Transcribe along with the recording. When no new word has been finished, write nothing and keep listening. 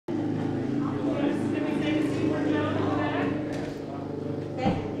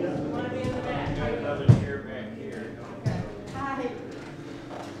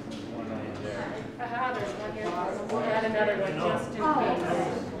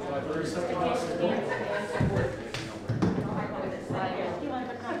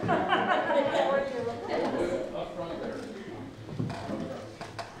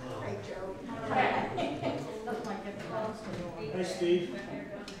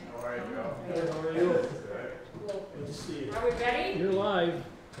How are you, Joe? Good, how are you? Good. Good to see you. Are we ready? You're live.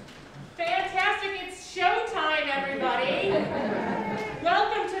 Fantastic, it's showtime, everybody.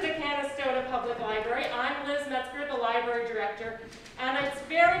 Welcome to the Canastota Public Library. I'm Liz Metzger, the library director, and it's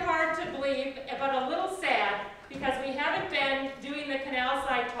very hard to believe, but a little sad, because we haven't been doing the Canal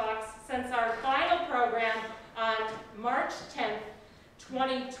Side Talks since our final program on March 10th,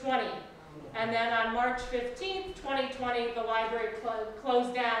 2020. And then on March 15th, 2020, the library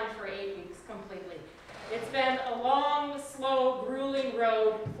closed down for 8 weeks completely. It's been a long, slow, grueling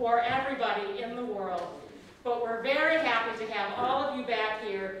road for everybody in the world, but we're very happy to have all of you back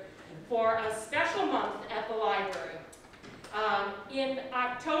here for a special month at the library. In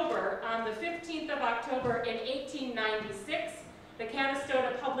October, on the 15th of October in 1896, the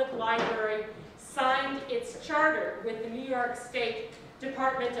Canastota Public Library signed its charter with the New York State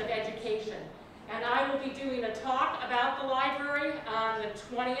Department of Education. And I will be doing a talk about the library on the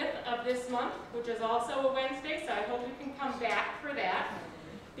 20th of this month, which is also a Wednesday, so I hope you can come back for that.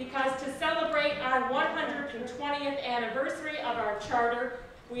 Because to celebrate our 120th anniversary of our charter,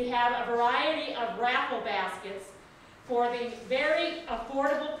 we have a variety of raffle baskets for the very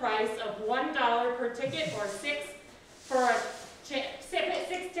affordable price of $1 per ticket, or six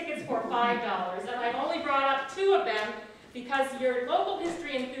tickets for $5. And I've only brought up 2 of them because your local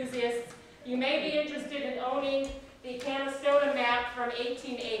history enthusiasts, you may be interested in owning the Canastota map from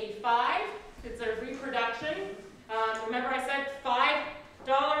 1885. It's a reproduction. Remember I said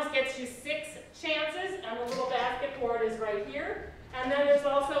 $5 gets you 6 chances, and the little basket for it is right here. And then there's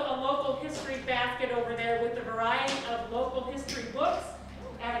also a local history basket over there with a variety of local history books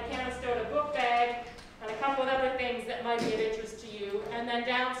and a Canastota book bag and a couple of other things that might be of interest to you. And then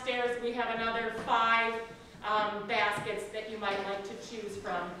downstairs we have another 5 baskets that you might like to choose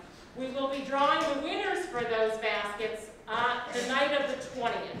from. We will be drawing the winners for those baskets the night of the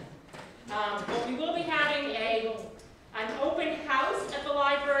 20th. But we will be having an open house at the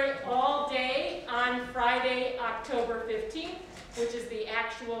library all day on Friday, October 15th, which is the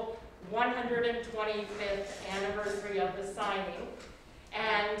actual 125th anniversary of the signing.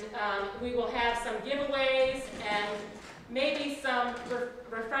 And we will have some giveaways and maybe some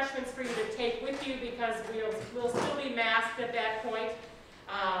refreshments for you to take with you, because we'll still be masked at that point.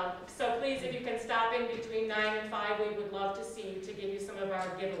 So please, if you can stop in between 9 and 5, we would love to see you to give you some of our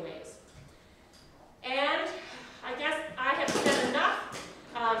giveaways. And I guess I have said enough,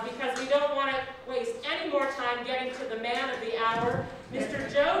 because we don't want to waste any more time getting to the man of the hour, Mr.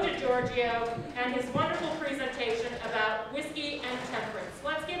 Joe DiGiorgio, and his wonderful presentation about whiskey and temperance.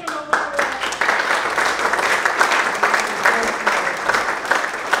 Let's give him a round of applause.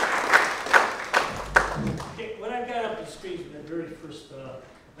 When I got up on stage with my very first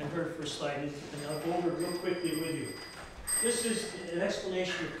slide, and I'll go over it real quickly with you. This is an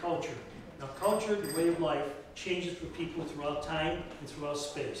explanation of culture. Now, culture, the way of life, changes for people throughout time and throughout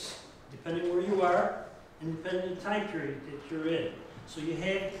space, depending where you are and depending on the time period that you're in. So you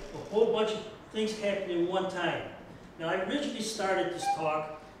have a whole bunch of things happening at one time. Now, I originally started this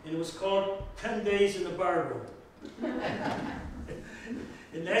talk, and it was called 10 Days in the Bar Room.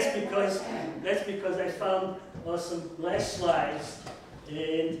 And that's because I found some last slides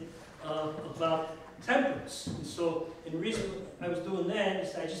and about temperance. And so, and the reason I was doing that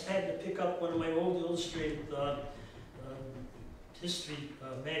is I just had to pick up one of my old illustrated history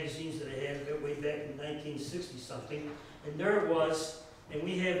magazines that I had way back in 1960 something, and there it was. And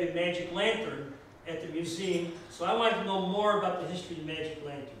we have a magic lantern at the museum, so I wanted to know more about the history of the magic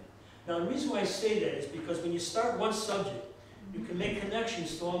lantern. Now, the reason why I say that is because when you start one subject, you can make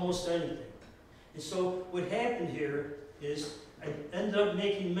connections to almost anything. And so what happened here is I ended up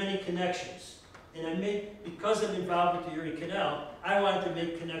making many connections. And because I'm involved with the Erie Canal, I wanted to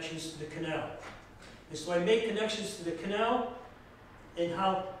make connections to the canal. And so I made connections to the canal and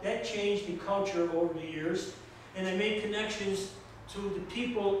how that changed in culture over the years. And I made connections to the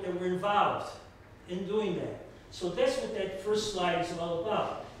people that were involved in doing that. So that's what that first slide is all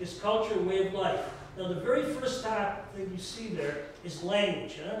about, is culture, way of life. Now, the very first top thing you see there is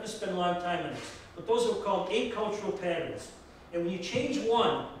language. And I'm going to spend a long time on this. But those are called 8 cultural patterns. And when you change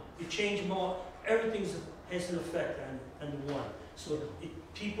one, you change more. Everything has an effect on the one. So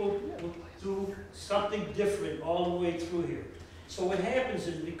people will do something different all the way through here. So what happens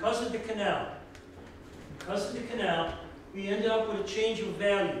is, because of the canal, we end up with a change of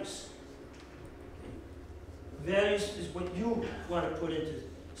values. Values is what you want to put into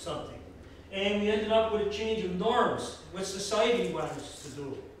something. And we ended up with a change of norms, what society wants us to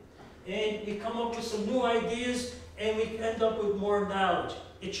do. And we come up with some new ideas, and we end up with more knowledge.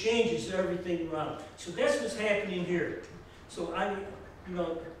 It changes everything around. So that's what's happening here. So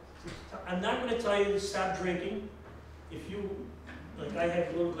I'm not going to tell you to stop drinking. If you, like I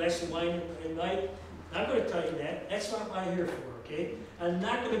have a little glass of wine at night, I'm not going to tell you that. That's not what I'm here for, okay? I'm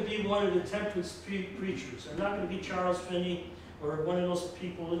not going to be one of the temperance preachers. I'm not going to be Charles Finney or one of those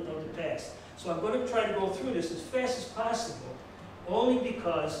people of the past. So I'm going to try to go through this as fast as possible, only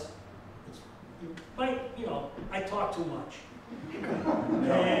because I talk too much.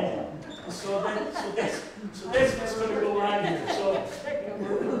 And so that's what's going to go on here. So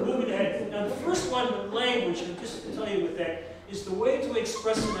we're moving ahead. Now the first one, the language, and just to tell you with that, is the way to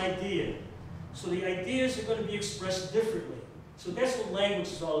express an idea. So the ideas are going to be expressed differently. So that's what language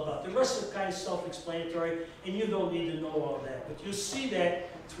is all about. The rest are kind of self-explanatory, and you don't need to know all that. But you'll see that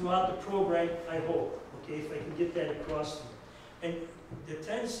throughout the program, I hope, okay, if I can get that across to you. And the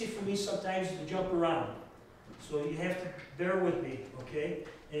tendency for me sometimes is to jump around. So you have to bear with me, okay?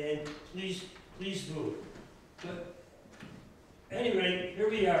 And please do. But at any rate, here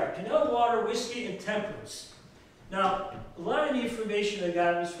we are. Canal water, whiskey, and temperance. Now, a lot of the information I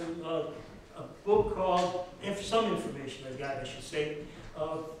got was from a book called, and some information I got, I should say,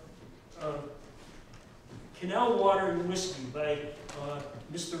 Canal Water and Whiskey by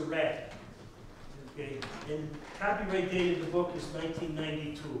Mr. Ratt. Okay, and copyright date of the book is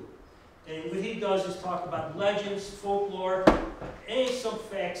 1992. And what he does is talk about legends, folklore, and some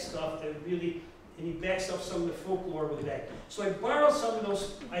fact stuff that really, and he backs up some of the folklore with that. So I borrowed some of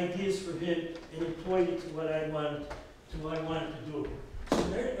those ideas from him and employed it to what I wanted to do. So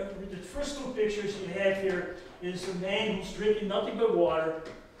there, the first two pictures you have here is a man who's drinking nothing but water,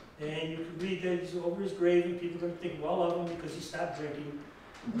 and you can read that he's over his grave, and people are going to think well of him because he stopped drinking.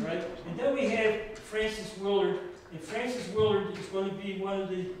 Right? And then we have Francis Willard, and Francis Willard is going to be one of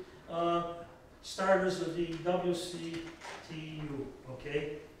the starters of the WCTU,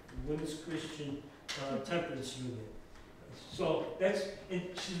 okay? The Women's Christian Temperance Union. So that's, and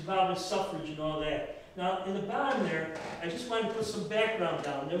she's involved in suffrage and all that. Now, in the bottom there, I just want to put some background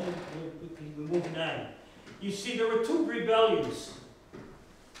down, then we're moving on. You see, there were two rebellions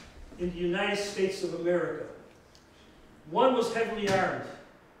in the United States of America. One was heavily armed.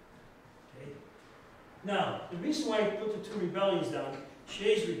 Okay? Now, the reason why I put the two rebellions down,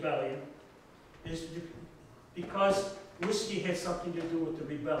 Shays' Rebellion, is because whiskey had something to do with the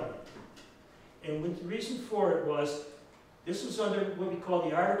rebellion. And the reason for it was, this was under what we call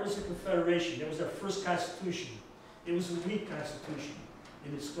the Articles of Confederation. That was our first constitution. It was a weak constitution,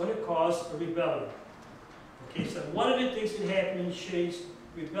 and it's going to cause a rebellion. Okay, so one of the things that happened in Shays'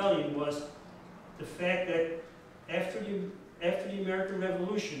 Rebellion was the fact that after the American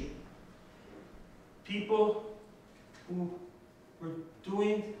Revolution, people who were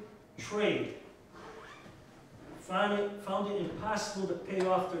doing trade found it impossible to pay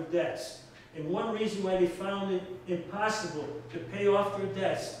off their debts. And one reason why they found it impossible to pay off their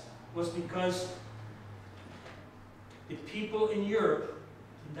debts was because the people in Europe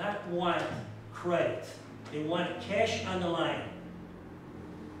did not want credit. They wanted cash on the line.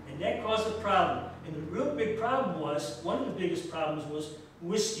 And that caused a problem. And the real big problem was, one of the biggest problems was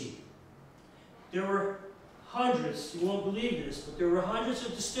whiskey. There were hundreds, you won't believe this, but there were hundreds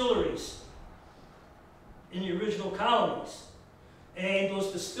of distilleries in the original colonies. And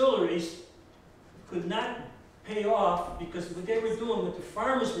those distilleries could not pay off because what they were doing, what the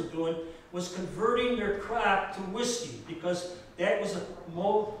farmers were doing, was converting their crop to whiskey because that was a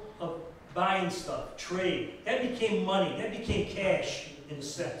mode of buying stuff, trade. That became money, that became cash in a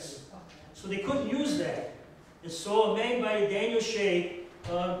sense. So they couldn't use that. And so a man by Daniel Shay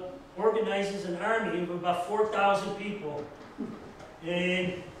organizes an army of about 4,000 people.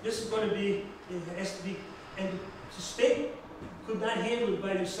 And this is going to be, it has to be, and the state could not handle it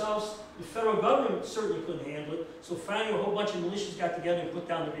by themselves. The federal government certainly couldn't handle it. So finally a whole bunch of militias got together and put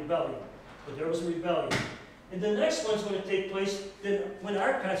down the rebellion. But there was a rebellion. And the next one's going to take place then when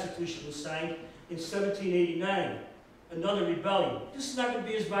our Constitution was signed in 1789. Another rebellion. This is not going to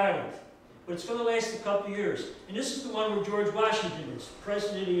be as violent, but it's going to last a couple of years. And this is the one where George Washington is,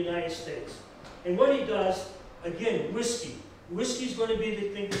 President of the United States. And what he does, again, whiskey. Whiskey's going to be the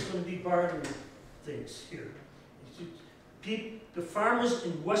thing that's going to be bartering things here. The farmers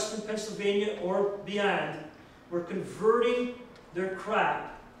in western Pennsylvania or beyond were converting their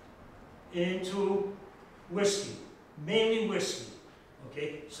crop into whiskey, mainly whiskey,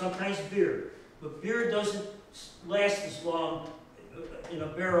 okay? Sometimes beer, but beer doesn't last as long in a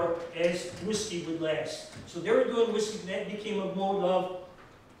barrel as whiskey would last. So they were doing whiskey, and that became a mode of,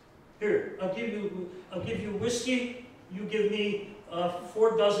 here, I'll give you whiskey, you give me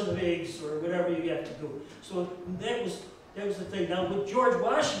 4 dozen of eggs, or whatever you have to do. So that was the thing. Now what George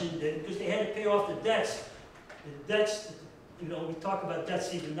Washington did, because they had to pay off the debts you know, we talk about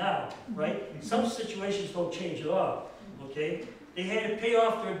debts even now, right? Some situations don't change at all, okay? They had to pay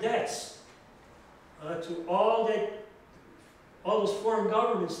off their debts to all those foreign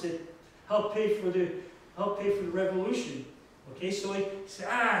governments that helped pay for the revolution. Okay, so he said,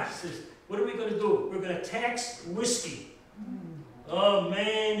 he says, what are we going to do? We're going to tax whiskey. Oh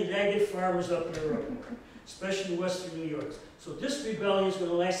man, did that get farmers up in their uproar, especially in Western New York. So this rebellion is going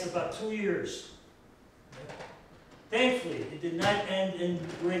to last about 2 years. Thankfully, it did not end in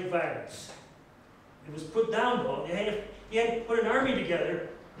great violence. It was put down though. He had to put an army together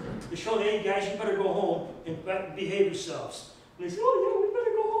to show, hey guys, you better go home and behave yourselves. And they said, oh yeah, we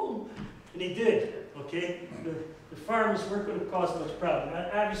better go home. And they did, okay? The farmers weren't going to cause much problem.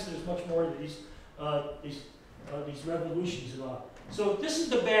 Obviously, there's much more to these revolutions and all. So this is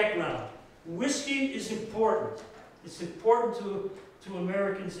the background. Whiskey is important. It's important to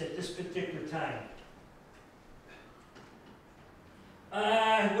Americans at this particular time.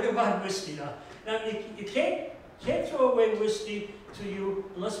 What about whiskey now? Now, you can't throw away whiskey to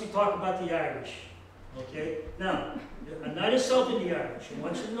you unless we talk about the Irish. Okay? Now, I'm not insulting the Irish. I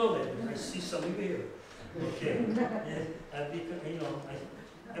want you to know that. I see some of you here. Okay? And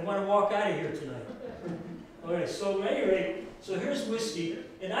I want to walk out of here tonight. All right, so anyway, so here's whiskey.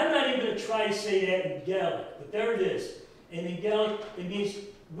 And I'm not even going to try to say that in Gaelic, but there it is. And in Gaelic, it means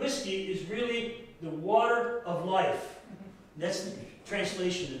whiskey is really the water of life. That's the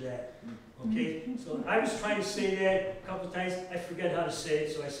translation of that. Okay? So I was trying to say that a couple of times. I forget how to say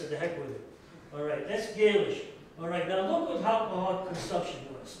it, so I said the heck with it. All right, that's Gaelish. All right, now look what alcohol consumption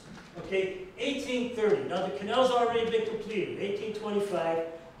was. Okay, 1830. Now the canal's already been completed. 1825,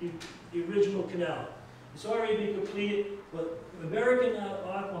 the original canal. It's already been completed, but American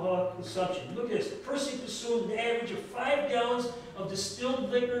alcohol consumption. Look at this. A person consumed an average of 5 gallons of distilled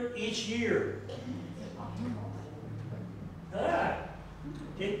liquor each year.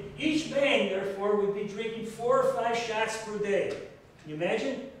 Okay. Each man, therefore, would be drinking 4 or 5 shots per day. Can you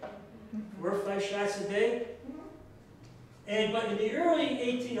imagine? 4 or 5 shots a day? But in the early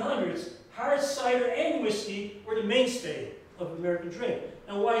 1800s, hard cider and whiskey were the mainstay of American drink.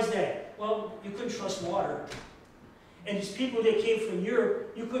 Now, why is that? Well, you couldn't trust water. And these people that came from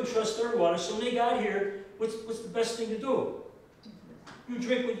Europe, you couldn't trust their water. So when they got here, what's the best thing to do? You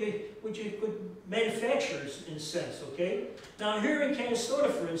drink what manufacturers, in a sense, okay? Now, here in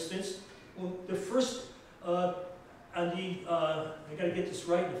Canastota, for instance, the first, I got to get this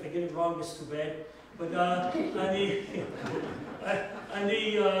right, and if I get it wrong, it's too bad. But on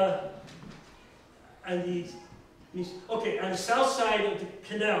the south side of the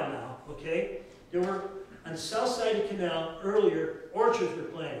canal now, okay, on the south side of the canal, earlier, orchards were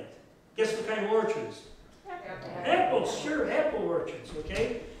planted. Guess what kind of orchards? Apples, sure, apple orchards,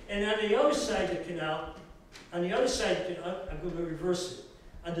 okay? And on the other side of the canal, I'm going to reverse it.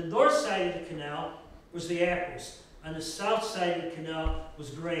 On the north side of the canal was the apples. On the south side of the canal was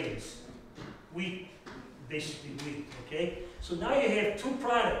grains. Wheat, basically wheat, okay? So now you have 2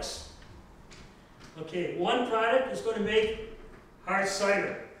 products. Okay, one product is going to make hard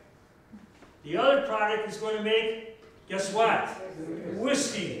cider. The other product is going to make, guess what?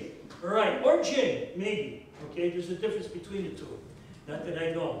 Whiskey. All right, or gin, maybe. Okay, there's a difference between the 2. Not that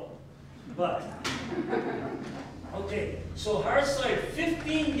I know. But, okay, so hard cider,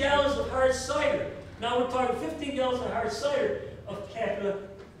 15 gallons of hard cider. Now we're talking 15 gallons of hard cider of capita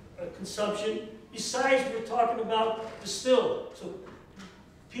consumption. Besides, we're talking about distilled. So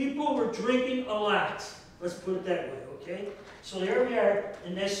people were drinking a lot. Let's put it that way, okay? So there we are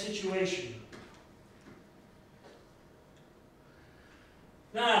in that situation.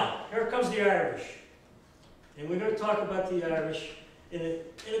 Now, here comes the Irish. And we're going to talk about the Irish in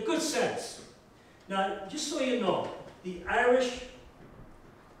a good sense. Now, just so you know, the Irish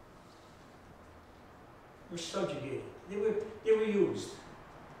were subjugated. They were used.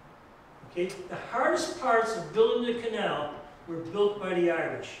 Okay? The hardest parts of building the canal were built by the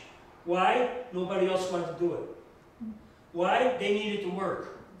Irish. Why? Nobody else wanted to do it. Why? They needed to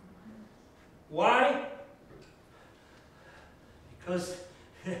work. Why? Because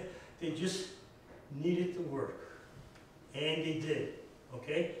they just needed to work. And they did.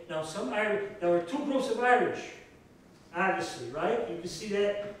 Okay? Now, there were 2 groups of Irish, obviously, right? You can see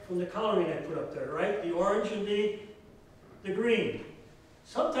that from the coloring I put up there, right? The orange and the green.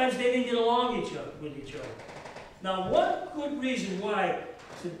 Sometimes they didn't get along with each other. Now, one good reason why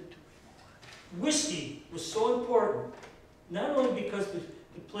whiskey was so important, not only because to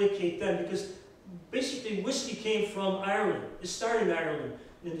placate them, because basically whiskey came from Ireland. It started in Ireland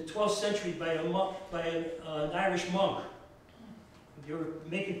in the 12th century by an Irish monk. They were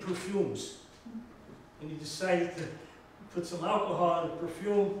making perfumes. And he decided to put some alcohol in the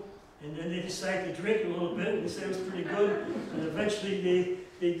perfume, and then they decided to drink a little bit, and they said it was pretty good, and eventually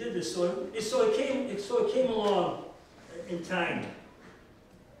they did this. So it came along in time.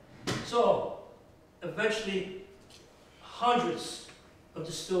 So eventually, hundreds of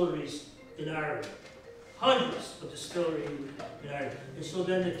distilleries in Ireland. Hundreds of distilleries in Ireland. And so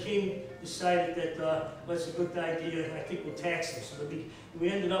then the king decided that well, that's a good idea, I think we'll tax them. So we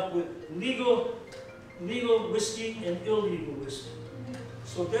ended up with legal whiskey and illegal whiskey.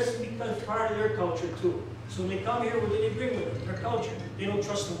 So that's becomes part of their culture too. So when they come here, what do they bring with them? Their culture. They don't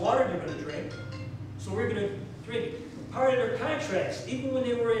trust the water they're going to drink, so we're going to drink it. Part of their contracts, even when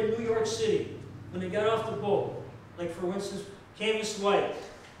they were in New York City, when they got off the boat, like for instance, Canvas White,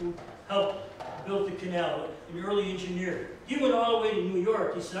 who helped build the canal, an early engineer. He went all the way to New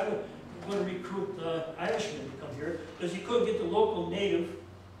York. He said, I'm going to recruit Irishmen to come here, because he couldn't get the local native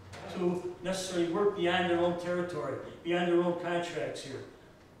to necessarily work beyond their own territory, beyond their own contracts here.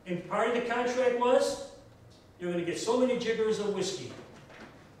 And part of the contract was, you're going to get so many jiggers of whiskey.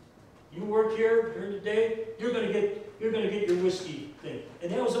 You work here during the day, you're going to get your whiskey thing.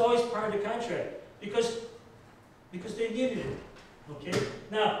 And that was always part of the contract, because they needed it. Okay?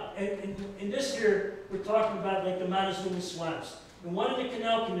 Now, in this here, we're talking about like the Montezuma swamps. And one of the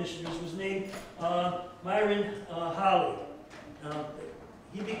canal commissioners was named Myron Holly.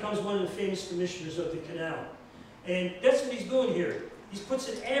 He becomes one of the famous commissioners of the canal. And that's what he's doing here. He puts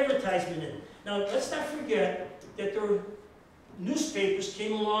an advertisement in. Now, let's not forget that there were newspapers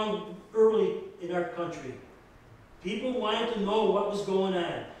came along early in our country. People wanted to know what was going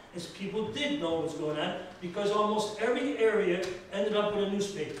on. And people did know what was going on, because almost every area ended up with a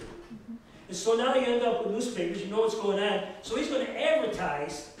newspaper. And so now you end up with newspapers, you know what's going on. So he's going to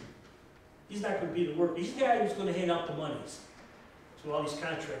advertise. He's not going to be the worker. He's the guy who's going to hand out the monies to all these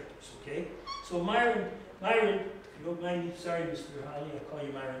contractors, okay? So Myron, if you don't mind me, sorry, Mr. Holly, I'll call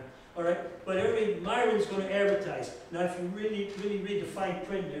you Myron. All right, but Myron's going to advertise. Now, if you really read the fine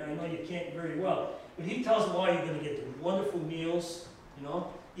print there, I know you can't very well, but he tells them, oh, you're going to get the wonderful meals, you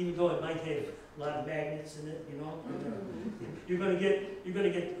know, even though it might have a lot of magnets in it, you know. You're going to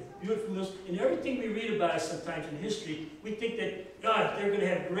get beautiful meals, and everything we read about it sometimes in history, we think that God, they're going to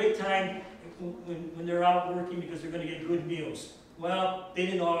have a great time when they're out working because they're going to get good meals. Well, they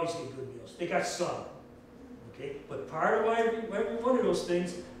didn't always get good meals. They got some. Okay? But part of every one of those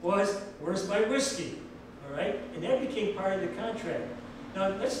things was, where's my whiskey? All right? And that became part of the contract. Now,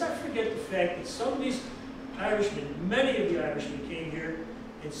 let's not forget the fact that some of these Irishmen, many of the Irishmen came here,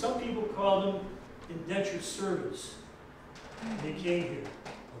 and some people called them indentured servants. They came here.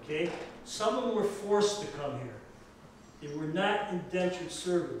 Okay? Some of them were forced to come here. They were not indentured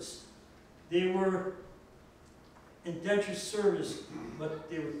servants. They were indentured servants, but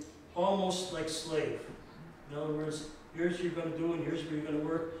they were almost like slave. In other words, here's what you're going to do, and here's where you're going to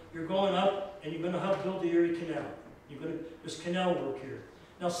work. You're going up, and you're going to help build the Erie Canal. There's canal work here.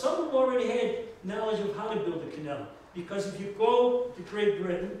 Now, some of them already had knowledge of how to build a canal, because if you go to Great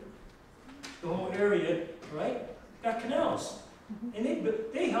Britain, the whole area, right, got canals. And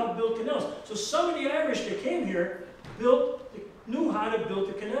they helped build canals. So some of the Irish that came here knew how to build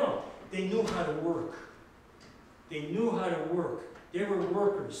the canal. They knew how to work. They knew how to work. They were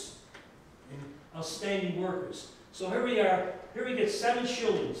workers, and outstanding workers. So here we are. Here we get 7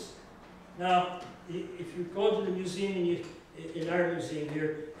 shillings. Now, if you go to the museum, in our museum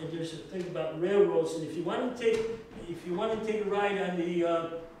here, and there's a thing about railroads, and if you want to take a ride on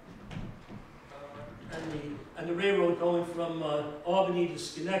the railroad going from Albany to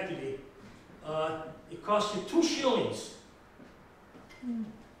Schenectady, it costs you 2 shillings.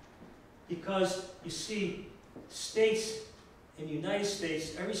 Because you see, states in the United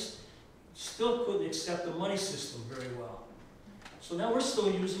States, still couldn't accept the money system very well. So now we're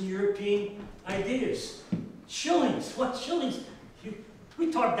still using European ideas. Shillings, what shillings?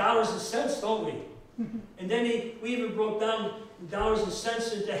 We talk dollars and cents, don't we? And then we even broke down dollars and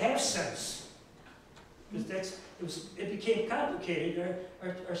cents into half cents. Because it became complicated,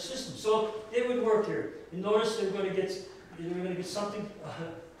 our system. So they would work here. You notice they're going to get something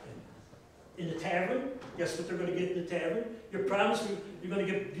in the tavern. Guess what they're going to get in the tavern? You're promised you're going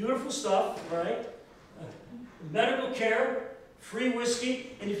to get beautiful stuff, all right? Medical care, free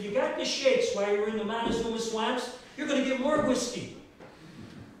whiskey, and if you got the shakes while you're in the Montezuma swamps, you're going to get more whiskey.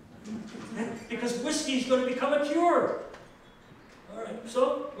 Because whiskey is going to become a cure. All right,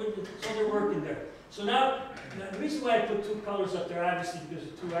 so they're working there. So now, the reason why I put 2 colors up there, obviously, because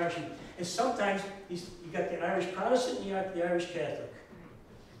of 2 Irishmen, and sometimes you got the Irish Protestant and you got the Irish Catholic.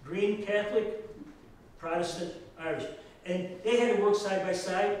 Green Catholic, Protestant, Irish. And they had to work side by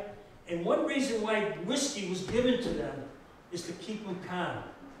side. And one reason why whiskey was given to them is to keep them calm.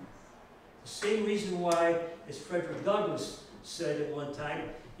 The same reason why, as Frederick Douglass said at one time,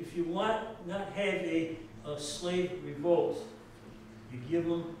 if you want not have a slave revolt, you give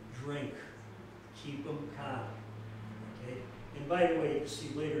them drink, keep them calm. Okay? And by the way, you can see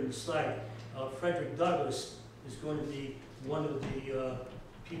later in the slide, Frederick Douglass is going to be one of the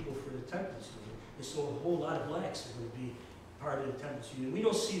people for the Temperance Union. And so a whole lot of blacks are going to be part of the Temperance Union. We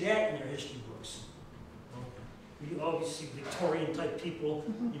don't see that in their history books. We always see Victorian type people,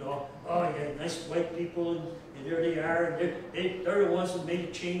 you know, oh yeah, nice white people, and there they are, and they're the ones that made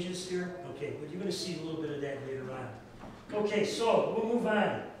the changes here. Okay, but you're going to see a little bit of that later on. Okay, so we'll move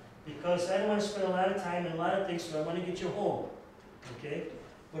on, because I don't want to spend a lot of time and a lot of things, so I want to get you home. Okay?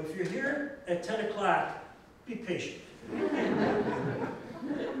 But if you're here at 10 o'clock, be patient.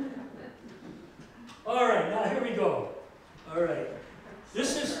 All right, now here we go. All right.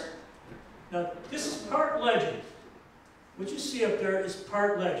 This is part legend. What you see up there is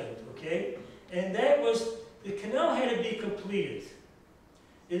part legend, okay? And that was, the canal had to be completed.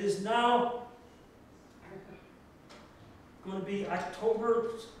 It is now going to be October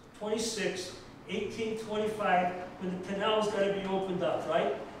 26, 1825, when the canal is going to be opened up,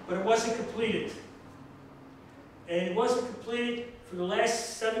 right? But it wasn't completed. And it wasn't completed for the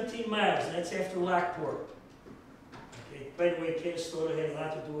last 17 miles, and that's after Lockport. Okay, by the way, Canastota had a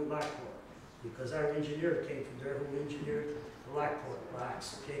lot to do with Lockport, because our engineer came from there who engineered the Lockport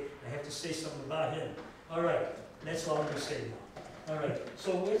locks, okay? I have to say something about him. All right, that's all I'm going to say now. All right,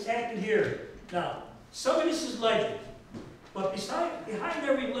 so what's happened here? Now, some of this is legend, but behind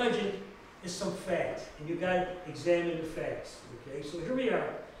every legend is some fact, and you've got to examine the facts, okay? So here we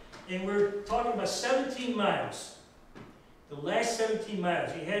are, and we're talking about 17 miles. The last 17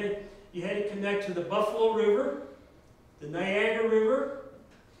 miles, you had to connect to the Buffalo River, the Niagara River,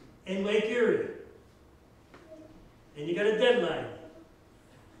 and Lake Erie. And you got a deadline.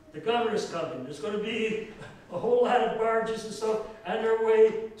 The governor's coming. There's going to be a whole lot of barges and stuff on their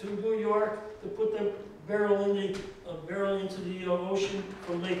way to New York to put the barrel into the ocean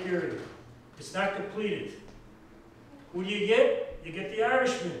from Lake Erie. It's not completed. Who do you get? You get the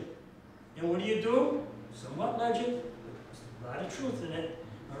Irishman. And what do? Somewhat legend. There's a lot of truth in it.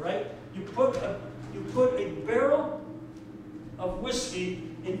 All right. You put a barrel of whiskey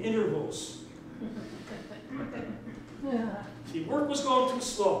in intervals. See, work was going too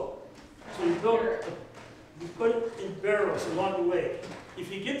slow. So you put it in barrels along the way.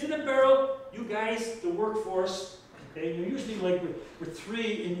 If you get to the barrel, you guys, the workforce, okay, you're usually like we're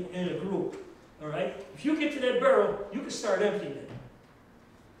three in a group. All right? If you get to that barrel, you can start emptying it.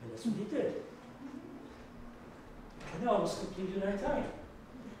 And that's what he did. The canal was completed on time.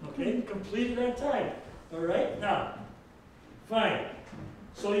 Okay? Completed on time. All right? Now, fine.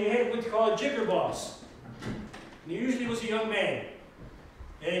 So you had what you call a jigger boss. And he usually was a young man.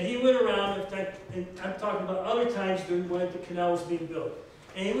 And he went around, and I'm talking about other times during when the canal was being built.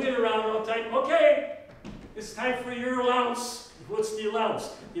 And he went around all the time, okay, it's time for your allowance. What's the allowance?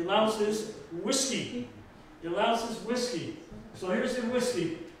 The allowance is whiskey. The allowance is whiskey. So here's the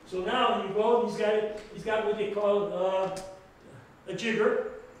whiskey. So now you go, he's got what they call a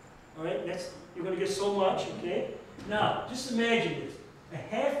jigger. All right, you're going to get so much, okay? Now, just imagine this. A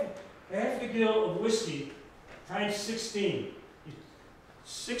half a gill of whiskey times 16.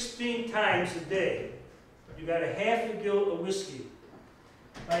 16 times a day. You got a half a gill of whiskey.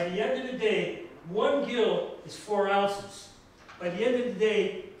 By the end of the day, 1 gill is 4 ounces. By the end of the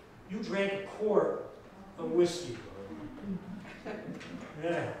day, you drank a quart of whiskey.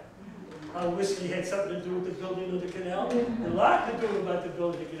 Yeah. How whiskey had something to do with the building of the canal? A lot to do about the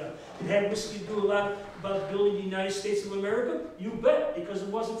building of the canal. It had whiskey to do a lot about building the United States of America? You bet, because it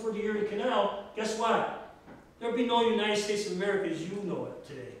wasn't for the Erie Canal, guess what? There'd be no United States of America as you know it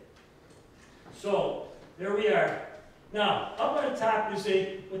today. So, there we are. Now, up on the top is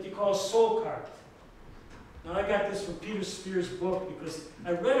what they call a soul cart. Now, I got this from Peter Spear's book because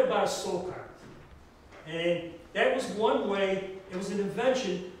I read about a soul cart. And that was one way, it was an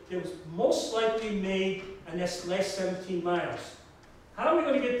invention that was most likely made on this last 17 miles. How are we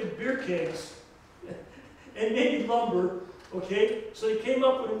going to get the beer kegs and maybe lumber, okay? So they came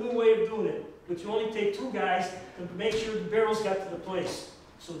up with a new way of doing it. But you only take 2 guys to make sure the barrels got to the place.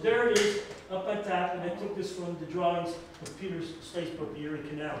 So there it is, up on top, and I took this from the drawings of Peter Slate's book, The Erie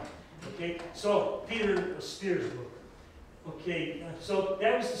Canal. Okay, so Peter Spear's book. Okay, so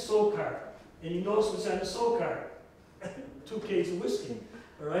that was the soul cart. And you notice what's on the soul cart. 2 kegs of whiskey.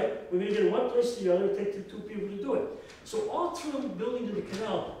 All right? We're going to get one place to the other, it takes 2 people to do it. So all through the building of the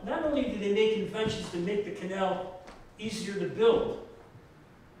canal, not only did they make inventions to make the canal easier to build,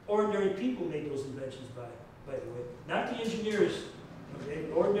 ordinary people made those inventions by it. by the way. Not the engineers, okay?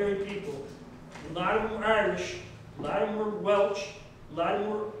 Ordinary people. A lot of them were Irish, a lot of them were Welsh, a lot of them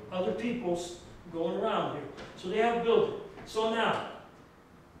were other peoples going around here. So they have built it. So now,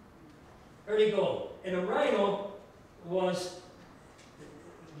 there they go. And a rhino was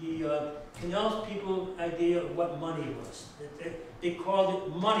the canal people idea of what money was. They called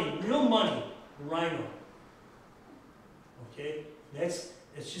it money, real money, rhino. Okay?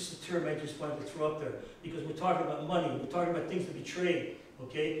 It's just a term I just wanted to throw up there because we're talking about money. We're talking about things to be traded.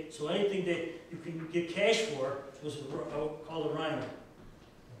 Okay? So anything that you can get cash for was called a rhino.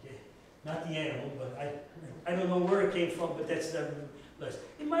 Okay? Not the animal, but I don't know where it came from, but that's nevertheless.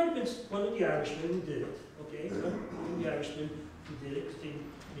 It might have been one of the Irishmen who did it. Okay? One of the Irishmen who did it because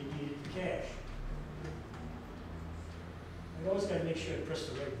they needed the cash. I always got to make sure I press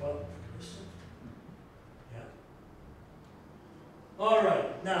the right button for this. Yeah. All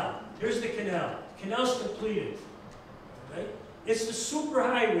right, now, here's the canal. Canal's completed. Right? It's the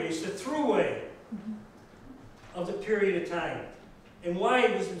superhighway, it's the throughway of the period of time. And why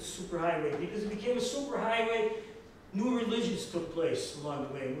was it a superhighway? Because it became a superhighway, new religions took place along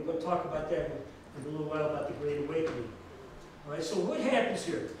the way. And we're going to talk about that in a little while about the Great Awakening. All right, so what happens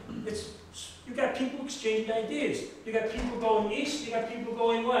here? You got people exchanging ideas. You got people going east, you got people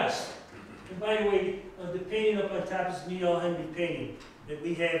going west. And by the way, the painting up on top is Neil Henry painting that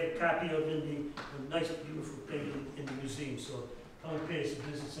we have a copy of in the nice, beautiful painting in the museum. So come and pay us a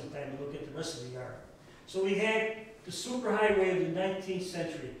visit sometime and look at the rest of the art. So we had the superhighway of the 19th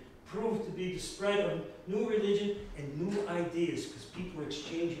century proved to be the spread of new religion and new ideas because people were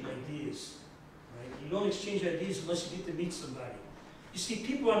exchanging ideas. Right? You don't exchange ideas unless you get to meet somebody. You see,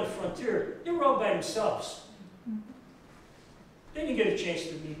 people on the frontier, they were all by themselves. They didn't get a chance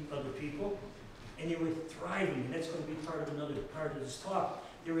to meet other people, and they were thriving, and that's going to be part of another part of this talk.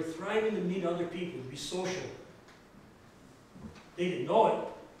 They were thriving to meet other people, to be social. They didn't know it.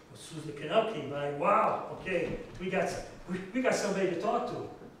 As soon as the canal came by, wow, okay, we got somebody to talk to,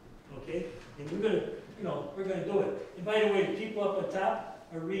 okay? And we're gonna do it. And by the way, the people up on top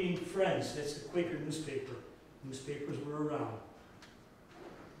are reading Friends. That's the Quaker newspaper. Newspapers were around.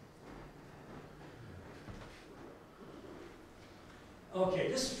 Okay,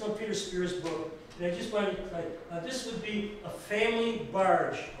 this is from Peter Spear's book, and I just wanted to, this would be a family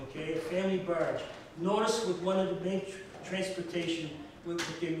barge, okay, a family barge. Notice with one of the main transportation what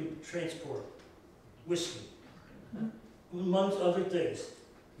they would transport, whiskey, amongst other things.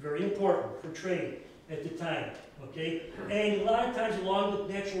 Very important for trade at the time, okay? And a lot of times along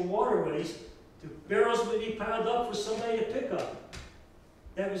with natural waterways, the barrels would be piled up for somebody to pick up.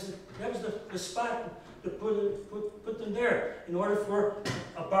 That was the spot to put them there in order for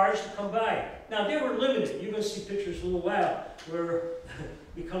a barge to come by. Now, they were limited. You're going to see pictures in a little while where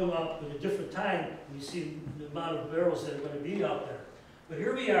we come up at a different time and you see the amount of barrels that are going to be out there. But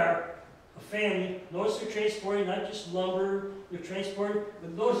here we are, a family. Notice they're transporting not just lumber, they're transporting,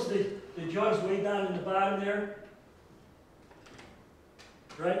 but notice the jugs way down in the bottom there.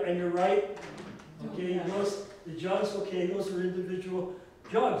 Right, on your right. Okay, notice the jugs, okay, those are individual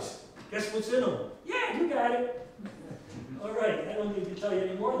jugs. Guess what's in them? Yeah, you got it. All right, I don't need to tell you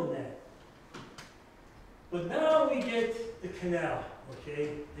any more than that. But now we get the canal, okay,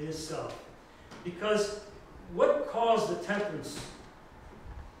 in itself. Because what caused the temperance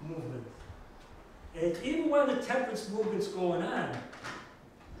movement? And even while the temperance movement's going on,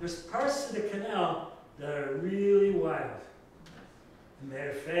 there's parts of the canal that are really wild. As a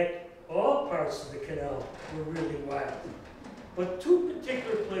matter of fact, all parts of the canal were really wild. But two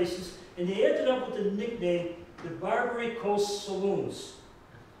particular places, and they ended up with the nickname, the Barbary Coast Saloons.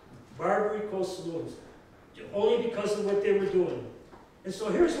 Barbary Coast Saloons. Only because of what they were doing. And so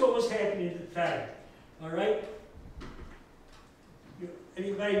here's what was happening at the time. All right?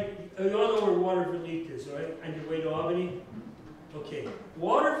 Anybody, you all know where Waterville is, all right? On your way to Albany? Okay.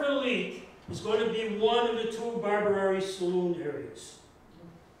 Waterville is going to be one of the two Barbary saloon areas.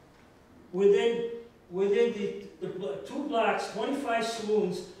 Within the 2 blocks, 25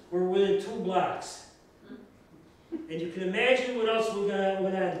 saloons were within 2 blocks. And you can imagine what else went on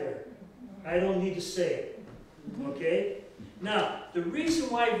there. I don't need to say it. Okay? Now, the reason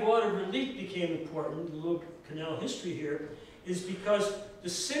why Waterville became important, a little canal history here, is because the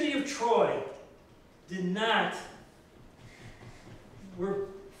city of Troy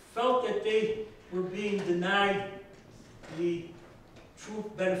felt that they were being denied the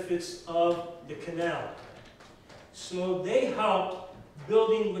true benefits of the canal. So they helped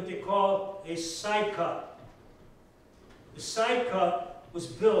building what they call a side cut. The side cut was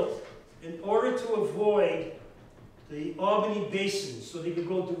built in order to avoid the Albany Basin, so they could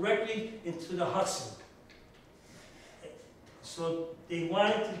go directly into the Hudson. So they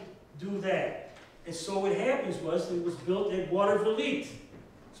wanted to do that. And so what happens was it was built at Watervliet.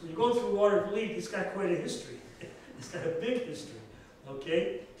 So when you go through Watervliet, it's got quite a history. It's got a big history.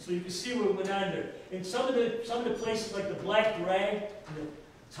 Okay? So you can see what went on there. And some of the places like the Black Drag and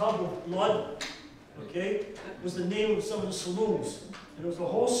the Tub of Blood, okay, was the name of some of the saloons. And there was a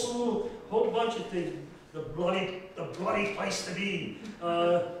whole saloon, whole bunch of things. The bloody place to be.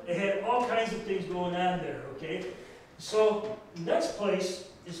 It had all kinds of things going on there, okay? So the next place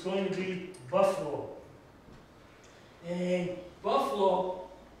is going to be Buffalo. And Buffalo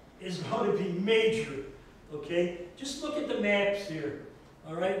is going to be major, okay? Just look at the maps here,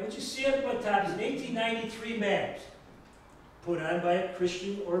 all right? What you see up on top is an 1893 map put on by a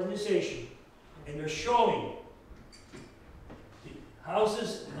Christian organization. And they're showing the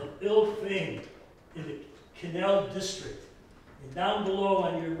houses of ill fame in the Canal District. And down below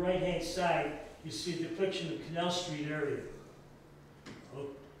on your right-hand side, you see a depiction of Canal Street area.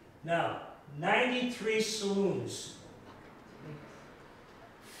 Now, 93 saloons,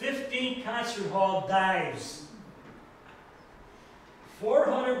 15 concert hall dives,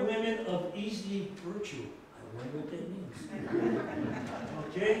 400 women of easy virtue. I wonder what that means.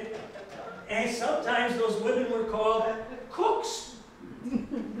 Okay? And sometimes those women were called cooks.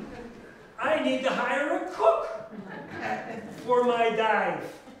 I need to hire a cook for my dive.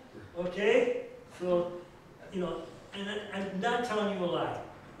 Okay? So, you know, and I'm not telling you a lie.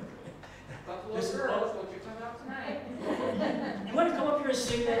 Buffalo girls, won't you come out tonight? You want to come up here and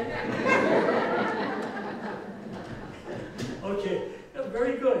sing that? Okay, no,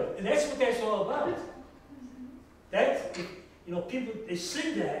 very good. And that's what that's all about. That's, you know, people, they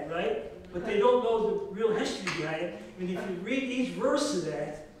sing that, right? But they don't know the real history behind it. And if you read each verse of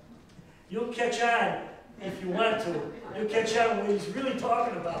that, you'll catch on if you want to. You'll catch on what he's really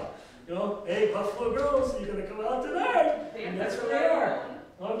talking about. You know, hey, Buffalo girls, you're going to come out tonight. And that's what they are.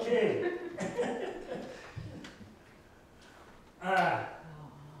 Okay.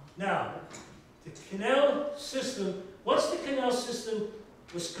 Now, the canal system, once the canal system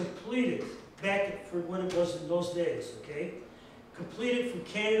was completed, back for when it was in those days, okay? Completed from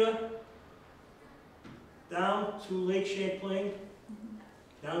Canada down to Lake Champlain,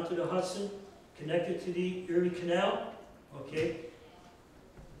 down to the Hudson, connected to the Erie Canal, okay?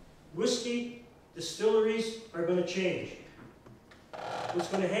 Whiskey distilleries are going to change. What's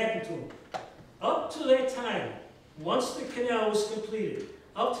going to happen to them? Up to that time, once the canal was completed,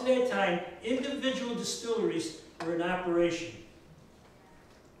 up to that time, individual distilleries were in operation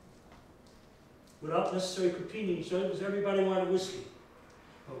without necessarily competing with each other because everybody wanted whiskey.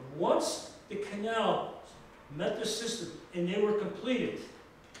 But once the canal met the system and they were completed,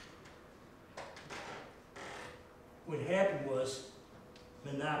 what happened was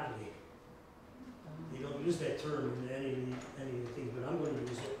monopoly. You don't use that term in any of the things, but I'm going to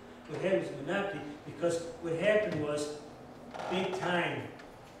use it. What happened was monopoly because what happened was big time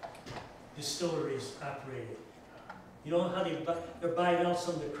distilleries operated. You know how they're buying out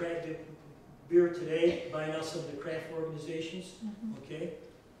some of the craft beer today, buying out some of the craft organizations, okay?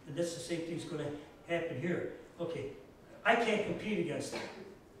 And that's the same thing's going to happen here. Okay, I can't compete against them.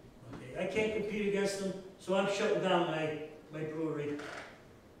 Okay, I can't compete against them, so I'm shutting down my brewery,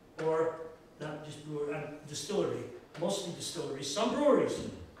 or not just brewery, distillery, mostly distilleries, some breweries.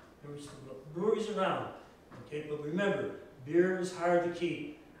 There's breweries around, okay? But remember, beer is hard to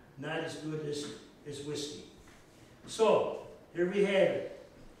keep, not as good as whiskey. So here we have it.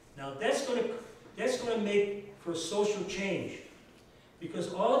 Now that's going to make for social change,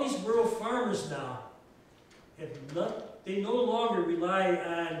 because all these rural farmers now they no longer rely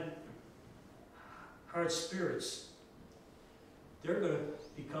on hard spirits. They're going to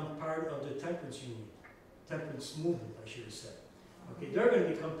become part of the temperance movement, I should have said. Okay, they're going to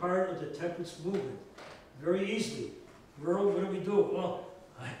become part of the temperance movement very easily. Rural, what do we do? Well,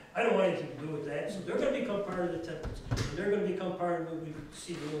 I don't want anything to do with that. So they're going to become part of the temperance. And they're going to become part of what we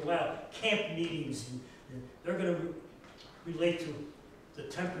see in a little while, camp meetings. And they're going to relate to the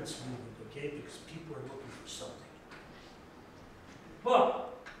temperance movement, okay? Because people are looking for something. But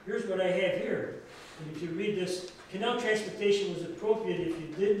here's what I have here. And if you read this, canal transportation was appropriate if you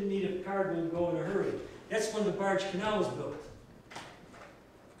didn't need a cargo and go in a hurry. That's when the barge canal was built.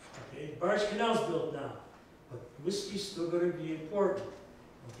 Okay, the barge canal is built now. But whiskey's still going to be important.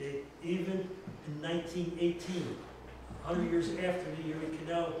 Okay, even in 1918, 100 years after the Erie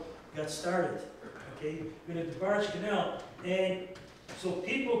Canal got started. Okay, we had the barge canal. And so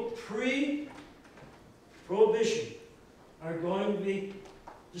people pre-prohibition are going to be,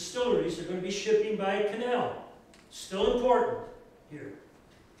 distilleries are going to be shipping by canal. Still important here.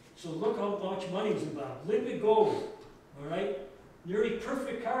 So look how much money is involved. Liquid gold, all right, nearly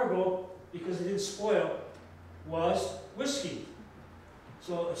perfect cargo, because it didn't spoil, was whiskey.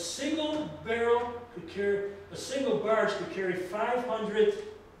 So a single barrel could carry, a single barge could carry 500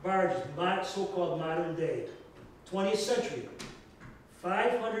 barges, so-called modern day, 20th century.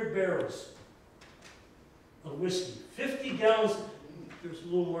 500 barrels of whiskey. 50 gallons, there's a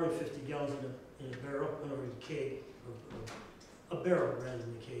little more than 50 gallons in a barrel, or a keg, a barrel rather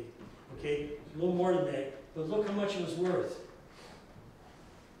than a keg. Okay, a little more than that, but look how much it was worth.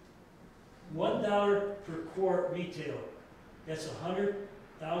 $1 per quart retail. That's $100,000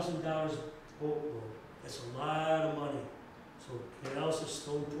 boatload. That's a lot of money. So canals are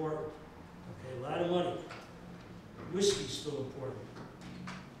still important. Okay, a lot of money. Whiskey's still important.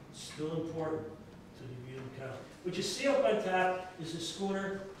 Still important to the Butte County. What you see up on top is a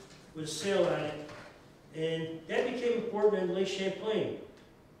schooner with a sail on it, and that became important in Lake Champlain.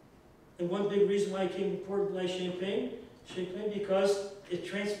 And one big reason why it became important in Lake Champlain, because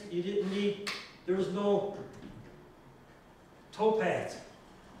you didn't need, there was no tow path.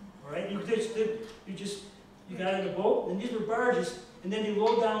 All right, you got in a boat, and these were barges, and then you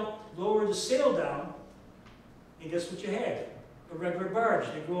lower the sail down, and guess what you had? A regular barge.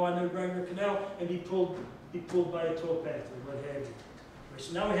 They go on the regular canal and be pulled by a tow path or what have you. Right,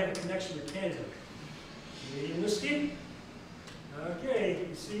 so now we have a connection with Canada. Canadian whiskey. Okay,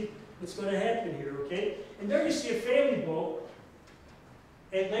 you see what's going to happen here, okay? And there you see a family boat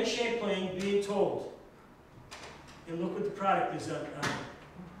at Lake Champlain being towed. And look what the product is on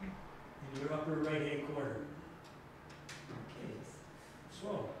in your upper right-hand corner. Okay,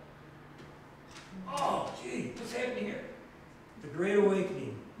 so. Oh, gee, what's happening here? The Great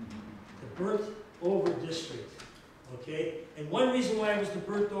Awakening, the burnt over district, okay? And one reason why it was the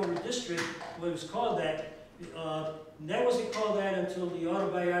burnt over district, well, it was called that, and that wasn't called that until the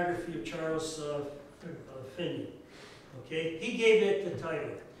autobiography of Charles Finney, okay? He gave it the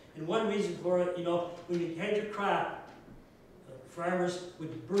title. And one reason for it, you know, when you had your crop, farmers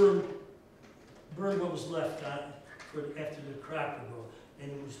would burn what was left after the crop would go.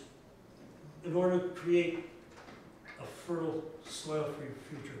 And it was in order to create a fertile soil for your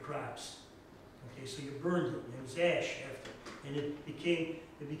future crops. Okay, so you burned it, and it was ash after, and it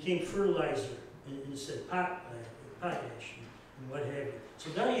became fertilizer, and instead of potash and what have you. So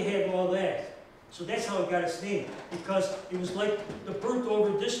now you have all that. So that's how it got its name, because it was like the burnt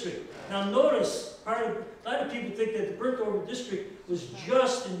over district. Now notice, a lot of people think that the burnt over district was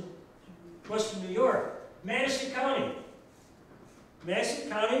just in western New York, Madison County. Madison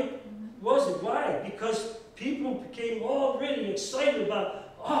County wasn't. Why? Because people became all really excited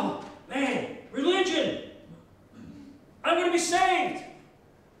about, oh man, religion. I'm going to be saved.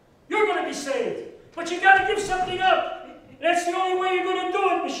 You're going to be saved. But you got to give something up. That's the only way you're going to do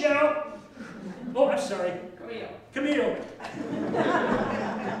it, Michelle. Oh, I'm sorry. Camille.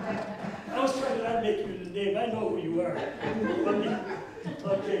 I was trying to not make you the name. I know who you are.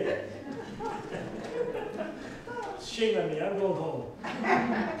 Okay. Shame on me. I'm going home.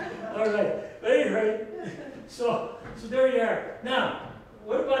 All right. Anyway, so there you are. Now,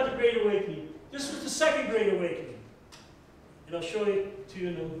 what about the Great Awakening? This was the second Great Awakening. And I'll show it to you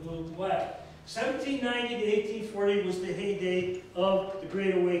in a little while. 1790 to 1840 was the heyday of the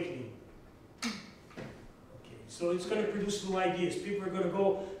Great Awakening. Okay, so it's going to produce new ideas. People are going to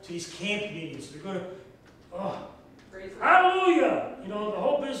go to these camp meetings. They're going to, oh, hallelujah! You know, the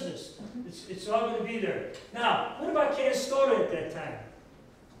whole business. It's all going to be there. Now, what about Canastota at that time?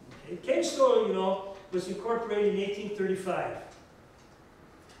 Okay, Canastota, you know, was incorporated in 1835.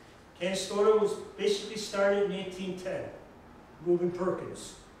 Canastota was basically started in 1810. Reuben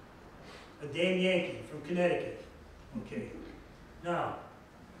Perkins, a damn Yankee from Connecticut. Okay. Now,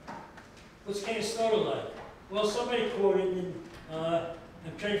 what's Canastota like? Well, somebody quoted, and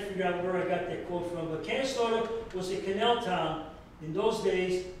I'm trying to figure out where I got that quote from, but Canastota was a canal town in those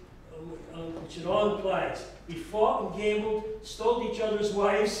days, which it all implies. We fought and gambled, stole each other's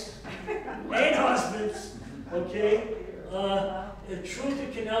wives and husbands, okay? And true to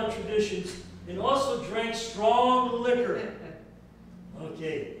canal traditions, and also drank strong liquor.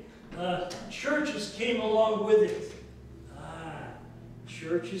 Okay. Churches came along with it.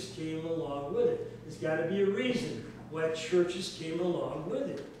 Churches came along with it. There's got to be a reason why churches came along with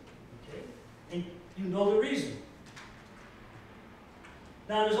it. Okay? And you know the reason.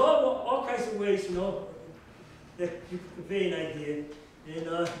 Now, there's all kinds of ways, you know, that you can convey an idea.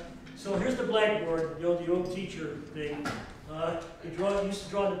 And so here's the blackboard, you know, the old teacher thing. You used to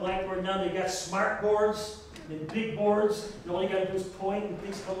draw on the blackboard. Now they got smart boards and big boards. You all you got to do is point and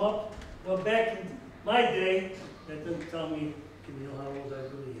things come up. Well, back in my day, that doesn't tell me, Camille, how old I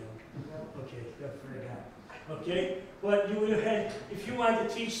really am. Okay, I forgot. Okay? But you would have, if you wanted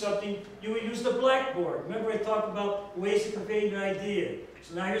to teach something, you would use the blackboard. Remember I talked about ways of conveying an idea.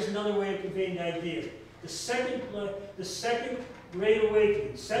 So now here's another way of conveying an idea. The second Great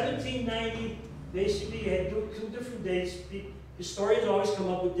Awakening, 1790, basically you had two different dates. Historians always come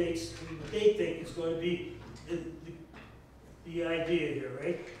up with dates that they think is going to be the idea here,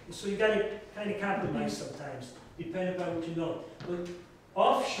 right? And so you got to kind of compromise sometimes, depending upon what you know. But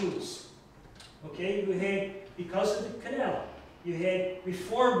offshoots, okay, you had, because of the canal, you had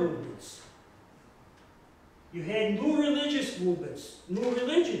reform movements. You had new religious movements, new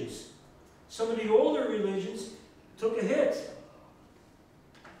religions. Some of the older religions took a hit.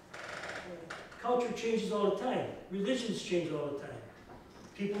 Culture changes all the time. Religions change all the time.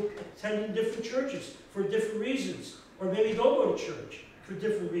 People attend different churches for different reasons, or maybe don't go to church for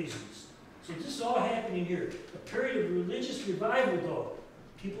different reasons. So this is all happening here. A period of religious revival, though.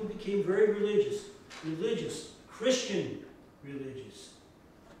 People became very religious, Christian religious,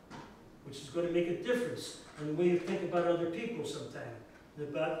 which is going to make a difference in the way you think about other people sometimes,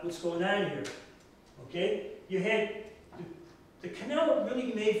 about what's going on here. Okay? You had the canal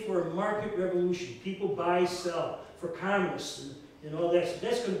really made for a market revolution. People buy, sell, for commerce and all that. So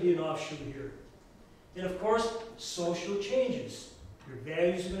that's going to be an offshoot here. And of course, social changes. Your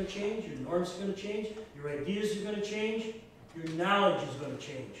values are going to change, your norms are going to change, your ideas are going to change, your knowledge is going to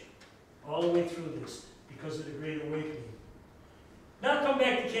change. All the way through this, because of the Great Awakening. Now come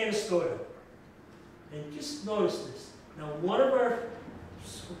back to Canastota. And just notice this. Now one of our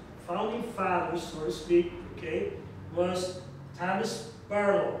founding fathers, so to speak, okay, was Thomas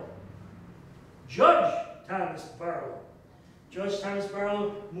Barlow. Judge Thomas Barlow. Judge Thomas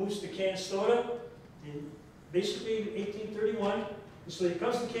Barlow moves to Canastota in basically 1831. And so he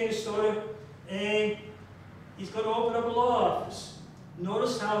comes to Canastota and he's going to open up a law office.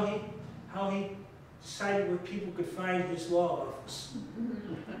 Notice how he decided where people could find his law office.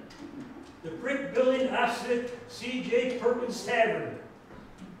 The brick building opposite C.J. Perkins Tavern.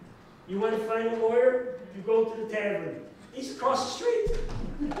 You want to find a lawyer? You go to the tavern. He's across the street.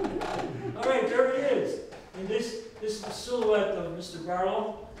 All right, there he is. And this is the silhouette of Mr.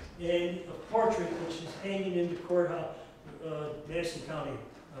 Barlow and a portrait which is hanging in the courthouse, Madison County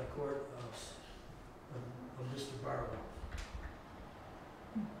courthouse of Mr. Barlow.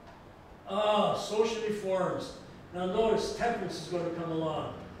 Social reforms. Now notice, temperance is going to come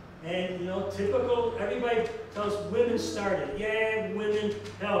along. And, you know, typical, everybody tells women started. Yeah, women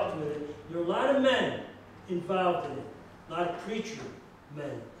helped with it. There are a lot of men involved in it. A lot of preacher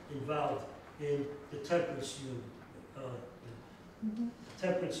men involved in the temperance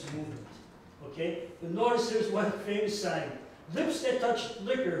movement. Okay? But notice there's one famous sign. Lips that touch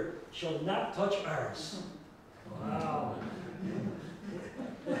liquor shall not touch ours. Wow.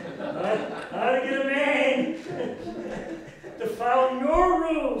 How to get a man to follow your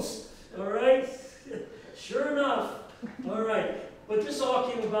rules, all right? Sure enough, all right. But this all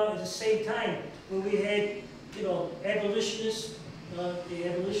came about at the same time when we had, you know, abolitionists, the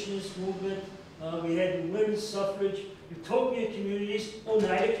abolitionist movement. We had the women's suffrage, utopian communities,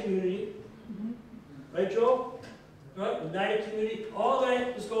 Oneida community, right, Joe? Right, Oneida community. All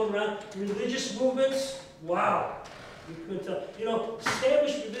that was going around. Religious movements. Wow. You couldn't tell. You know,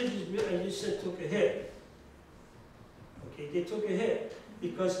 established religions, as you said, took a hit. Okay, they took a hit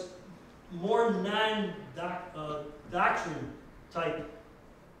because more non-doctrine type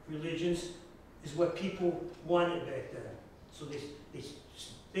religions is what people wanted back then. So they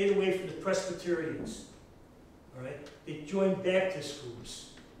stayed away from the Presbyterians. All right, they joined Baptist groups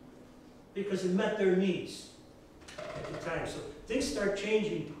because it met their needs at the time. So things start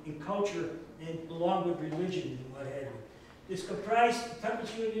changing in culture and along with religion and what have you. It's comprised, the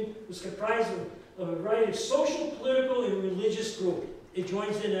Temperance Union was comprised of a variety of social, political, and religious groups. It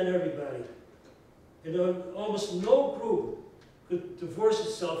joins in on everybody. And almost no group could divorce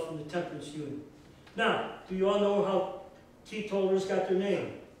itself from the Temperance Union. Now, do you all know how teetotalers got their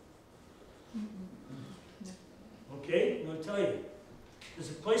name? Okay, I'm going to tell you. There's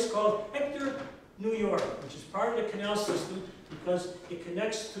a place called Hector, New York, which is part of the canal system because it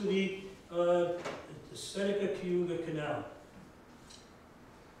connects to the Seneca-Cayuga Canal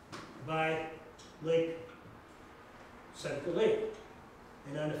by Lake, Seneca Lake.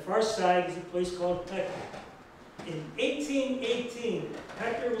 And on the far side is a place called Hector. In 1818,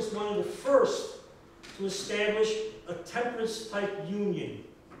 Hector was one of the first to establish a temperance-type union.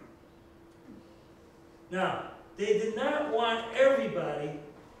 Now, they did not want everybody,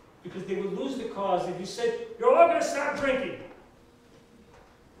 because they would lose the cause, if you said, you're all going to stop drinking.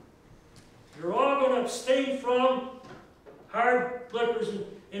 You're all going to abstain from hard liquors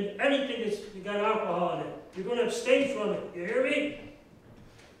and anything that's got alcohol in it. You're going to abstain from it. You hear me?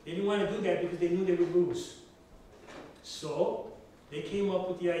 They didn't want to do that because they knew they would lose. So they came up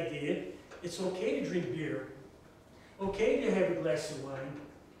with the idea, it's okay to drink beer, okay to have a glass of wine,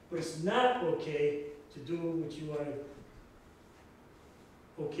 but it's not okay to do what you want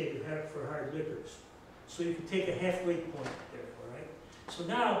to, okay to have for hard liquors. So you can take a halfway point there, all right? So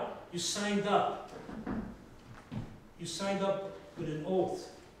now you signed up. You signed up with an oath.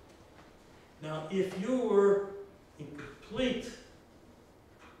 Now, if you were in complete,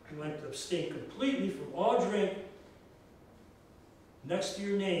 you went to abstain completely from all drink, next to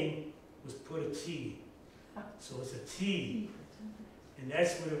your name was put a T. So it's a T. And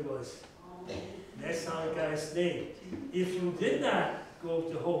that's what it was. And that's how it got its name. If you did not go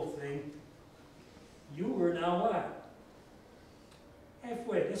the whole thing, you were now what?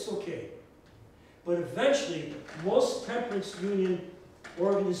 Halfway. That's okay. But eventually, most temperance union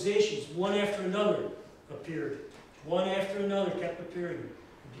organizations, one after another, appeared. One after another kept appearing.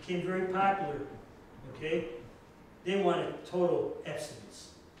 It became very popular. Okay? They wanted total abstinence.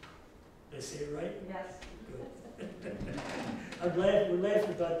 Did I say it right? Yes. Good. I'm glad we're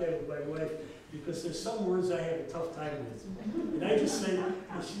laughing about that with my wife, because there's some words I have a tough time with. And I just say,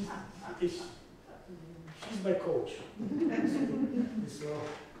 she's my coach.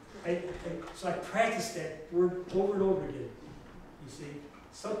 So I practice that word over and over again. You see,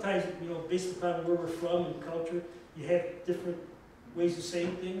 sometimes, you know, based upon where we're from and culture, you have different ways of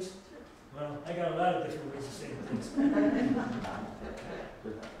saying things. Well, I got a lot of different ways of saying things.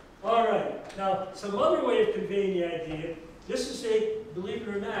 All right, now some other way of conveying the idea. This is a, believe it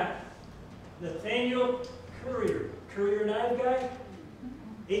or not, Nathaniel Currier, Currier knife guy,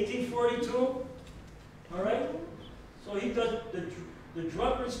 1842. All right, so he does the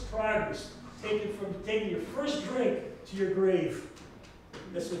drunkard's progress, taking your first drink to your grave.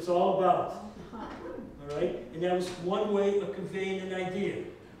 That's what it's all about. All right, and that was one way of conveying an idea.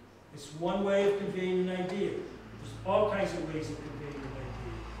 It's one way of conveying an idea. There's all kinds of ways of conveying an idea.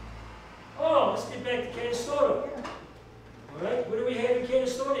 Oh, let's get back to Canastota. All right, what do we have in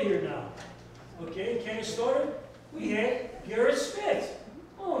Canastota here now? Okay, in Canastota, we had Garrett Smith.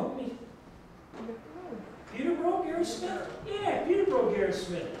 Oh, Peterborough Garrett Smith? Yeah, Peterborough Garrett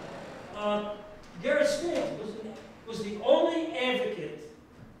Smith. Garrett Smith was the only advocate.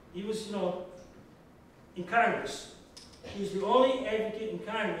 He was, you know, in Congress. He was the only advocate in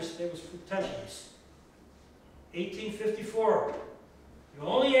Congress that was for temperance. 1854. The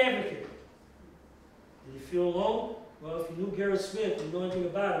only advocate. Did you feel alone? Well, if you knew Garrett Smith and knew anything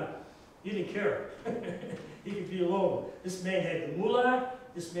about him, you didn't care. He could be alone. This man had the moolah.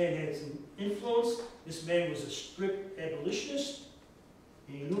 This man had some influence. This man was a strict abolitionist.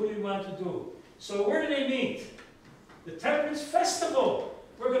 And he knew what he wanted to do. So where did they meet? The Temperance Festival.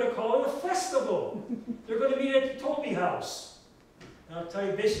 We're going to call it a festival. They're going to meet at the Toby House. And I'll tell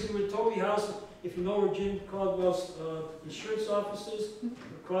you basically where the Toby House, if you know where Jim Caldwell's insurance office is,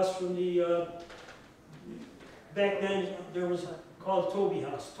 across from the, back then there was called Toby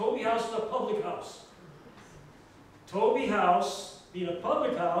House. Toby House is a public house. Toby House, being a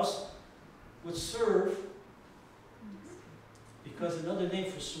public house, would serve, because another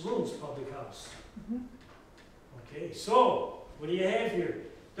name for saloon is public house. Okay, so what do you have here?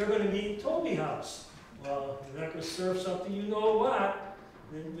 They're going to meet in Toby House. Well, they're not going to serve something you know what.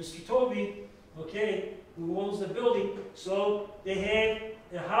 Then Mr. Toby, okay, who owns the building, so they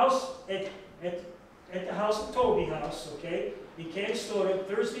have a house at the house of Toby House, okay, in Canastota,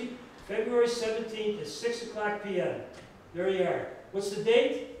 Thursday, February 17th at 6 o'clock p.m. There you are. What's the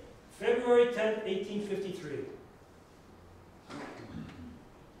date? February 10th, 1853.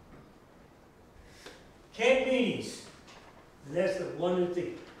 Camp meetings. And that's the one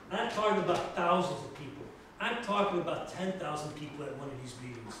thing. I'm not talking about thousands of people. I'm talking about 10,000 people at one of these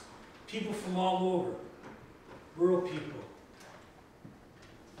meetings. People from all over. Rural people.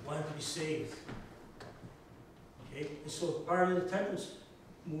 Wanted to be saved. Okay? And so part of the temperance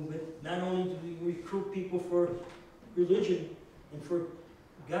movement, not only do we recruit people for religion and for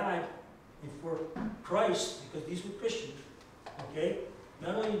God and for Christ, because these were Christians, okay?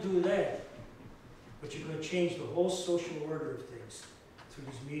 Not only do that, but you're going to change the whole social order of things through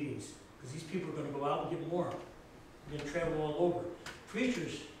these meetings, because these people are going to go out and get more. They're going to travel all over.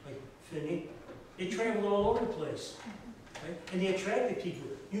 Preachers, like Finney, they traveled all over the place, right? And they attracted people.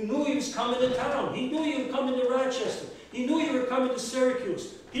 You knew he was coming to town. He knew you were coming to Rochester. He knew you were coming to Syracuse.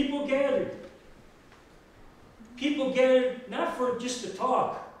 People gathered. People gathered not for just to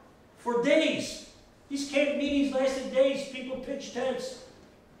talk, for days. These camp meetings lasted days. People pitched tents.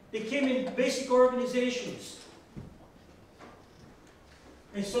 They came in basic organizations.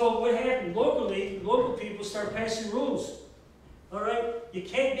 And so what happened locally, local people start passing rules. All right? You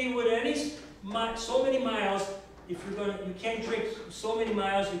can't be within so many miles. If you're gonna, you can't drink so many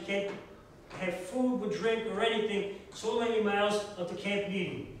miles. You can't have food with drink or anything so many miles of the camp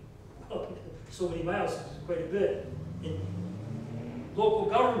meeting. So many miles is quite a bit. And local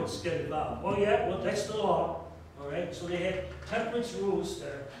governments get involved. Oh yeah, well that's the law. All right. So they have temperance rules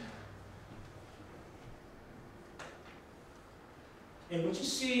there. And what you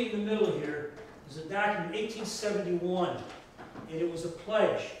see in the middle here is a document, 1871, and it was a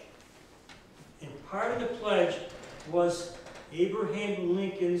pledge. And part of the pledge was Abraham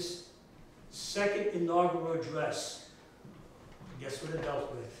Lincoln's second inaugural address. Guess what it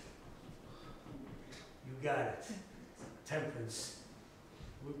dealt with? You got it. Temperance.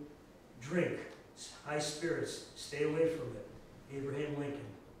 Drink. High spirits. Stay away from it. Abraham Lincoln.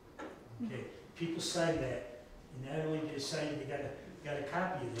 Okay. People signed that. And not only did they sign it, they got a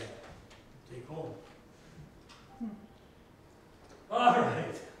copy of that to take home. All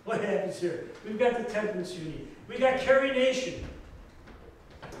right. What happens here? We've got the Temperance Union. We got Carrie Nation.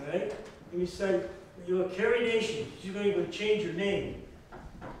 All right? And we said, you're a Carrie Nation. You're going to change your name.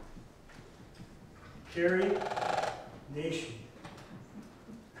 Carrie Nation.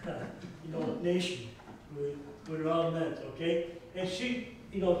 You know, nation. What it all meant, okay? And she,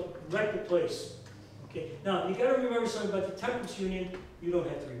 wrecked the place. Okay. Now, you got to remember something about the Temperance Union. You don't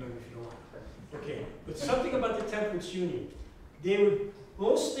have to remember if you don't want. Okay. But something about the Temperance Union. They were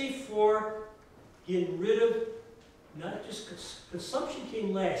mostly for getting rid of, not just consumption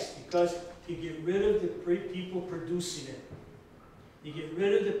came last, because you get rid of the people producing it. You get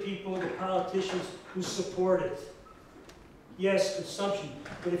rid of the people, the politicians who support it. Yes, consumption.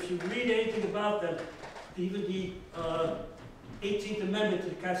 But if you read anything about them, even the 18th Amendment to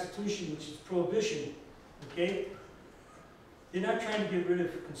the Constitution, which is prohibition, okay? They're not trying to get rid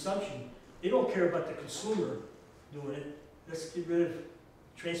of consumption. They don't care about the consumer doing it. Let's get rid of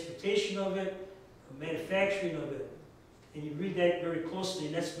transportation of it, manufacturing of it. And you read that very closely,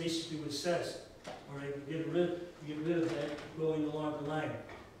 and that's basically what it says. All right, you get rid of that going along the line.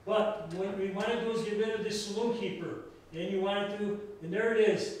 But what we want to do is get rid of this saloon keeper. And you want to, and there it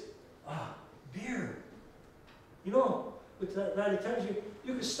is. Beer. You know, with a lot of times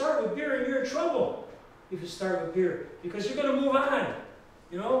you can start with beer and you're in trouble if you start with beer. Because you're going to move on.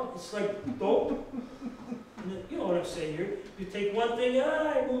 You know, it's like dope. You know what I'm saying here. You take one thing,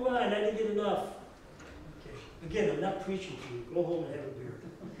 I move on, I didn't get enough. Okay. Again, I'm not preaching to you. Go home and have a beer.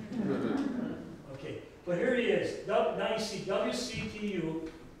 Okay, but here he is. Now you see WCTU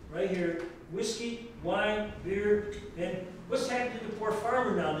right here. Whiskey, wine, beer, and what's happening to the poor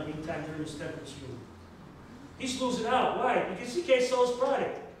farmer now in the meantime during this temperance union? He's losing out. Why? Because he can't sell his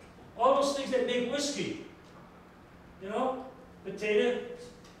product. All those things that make whiskey. You know? Potato,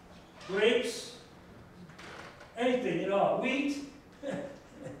 grapes, anything at all. Wheat.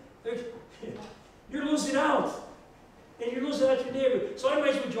 You're losing out. And you're losing out to your neighbor. So I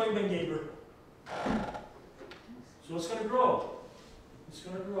might as well join my neighbor. So it's going to grow. It's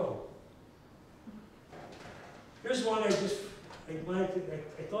going to grow. Here's one I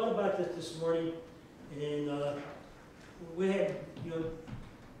thought about this morning, and we had,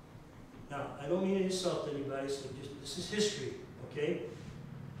 now I don't mean to insult anybody, so this is history, okay?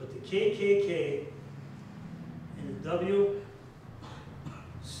 But the KKK and the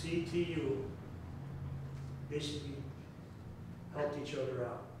WCTU basically helped each other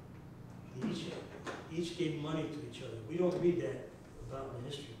out. They each gave money to each other. We don't read that about in the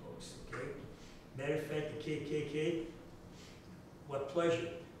history books, okay? Matter of fact, the KKK, what pleasure.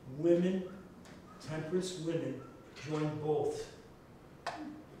 Women, temperance women, joined both.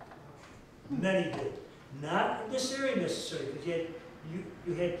 Many did. Not in this area necessarily, because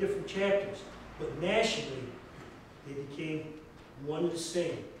you had different chapters. But nationally, they became one and the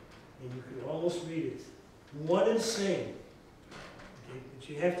same. And you could almost read it. One and the same. Okay? But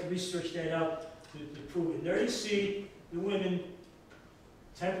you have to research that out to prove it. And there you see the women,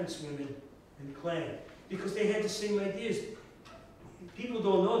 temperance women, and the Klan, because they had the same ideas. People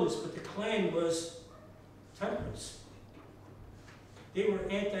don't know this, but the Klan was temperance. They were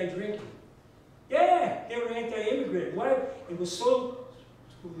anti-drinking. Yeah, they were anti-immigrant. Why? It was so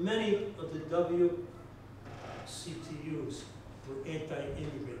many of the WCTUs were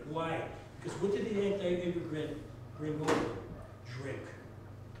anti-immigrant. Why? Because what did the anti-immigrant bring over? Drink.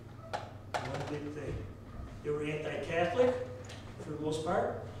 One big thing. They were anti-Catholic, for the most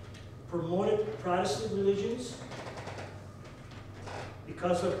part. Promoted Protestant religions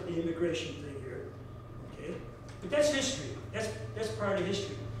because of the immigration thing here, okay? But that's history. That's part of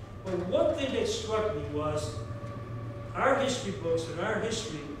history. But one thing that struck me was our history books and our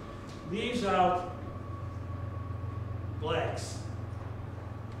history leaves out blacks.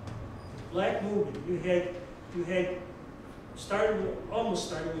 The black movement, you had almost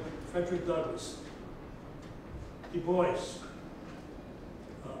started with Frederick Douglass, Du Bois,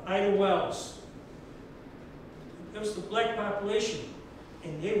 Ida Wells. That was the black population,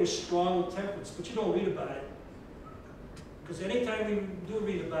 and they were strong in temperance, but you don't read about it. Because anytime we do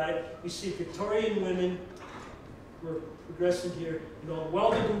read about it, we see Victorian women who are progressing here,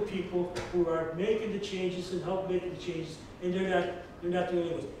 well-to-do people who are making the changes and help making the changes, and they're not the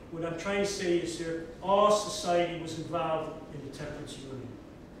only ones. What I'm trying to say is here, all society was involved in the temperance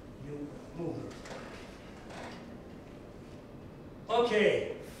movement.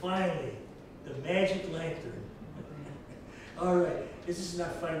 Okay, finally, the magic lantern. All right, this is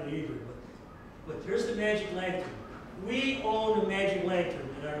not finally either, but here's the magic lantern. We own a magic lantern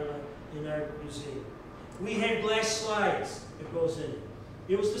in our museum. We had glass slides that goes in it.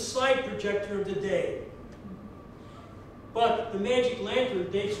 It was the slide projector of the day. But the magic lantern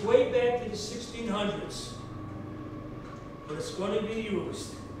dates way back to the 1600s. But it's going to be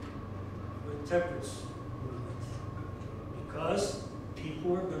used for the temperance movement. Because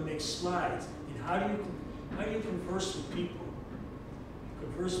people are going to make slides. And how do you converse with people? You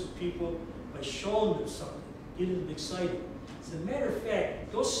converse with people by showing them something, getting them excited. As a matter of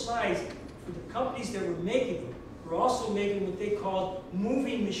fact, those slides, for the companies that were making them, were also making what they called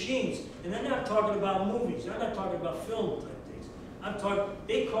moving machines. And I'm not talking about movies. I'm not talking about film type things.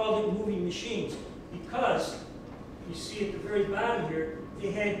 They called it moving machines because, you see at the very bottom here,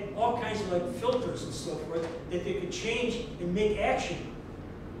 they had all kinds of like filters and so forth that they could change and make action.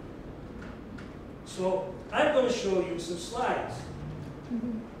 So I'm going to show you some slides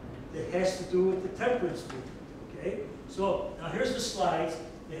that has to do with the temperance movement. Okay? So now here's the slides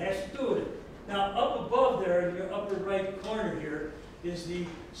that has to do with it. Now up above there in your upper right corner here is the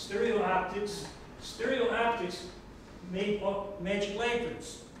stereo optics. Stereo optics made magic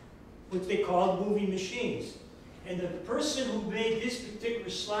lanterns, which they called moving machines. And the person who made these particular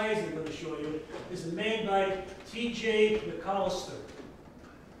slides I'm going to show you is a man by T.J. McAllister.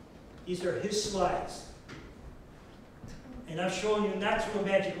 These are his slides. And I'm showing you not through a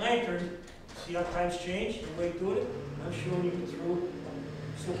magic lantern. See how times change, the way you do it? I'm showing you through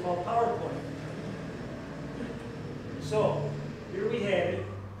so-called PowerPoint. So, here we have it,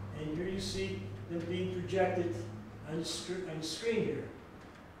 and here you see them being projected on the screen here.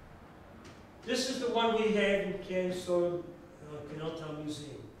 This is the one we have in Canastota Canal Town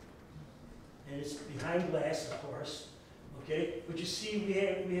Museum. And it's behind glass, of course. Okay? But you see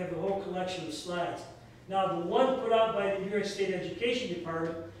we have a whole collection of slides. Now the one put out by the New York State Education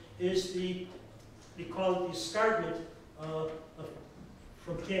Department is they call it the escarpment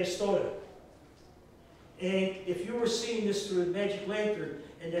from Canastota. And if you were seeing this through a magic lantern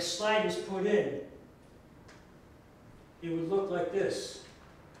and that slide was put in, it would look like this.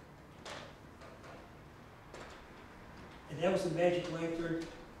 And that was a magic lantern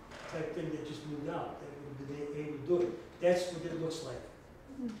type thing that just moved out. That would be able to do it. That's what it looks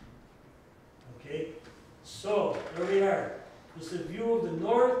like. Okay? So, there we are. This is a view of the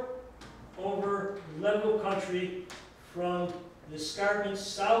north over level country from the escarpment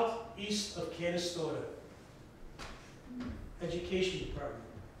southeast of Canastota. Education Department.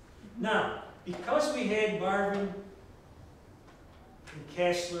 Now, because we had Marvin and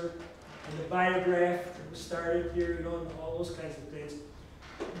Kessler and the biograph that was started here, and all those kinds of things,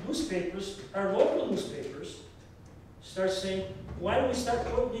 newspapers, our local newspapers, start saying, why don't we start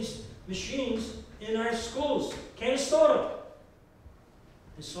putting these machines in our schools? Canastota.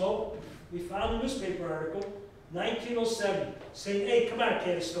 And so we found a newspaper article, 1907, saying, hey, come on,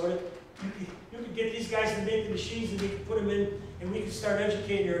 Canastota. You can get these guys to make the machines and we can put them in and we can start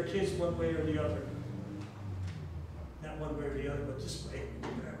educating our kids one way or the other. Not one way or the other, but this way.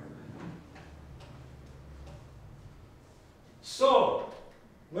 So,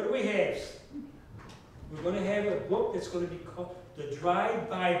 what do we have? We're going to have a book that's going to be called The Dry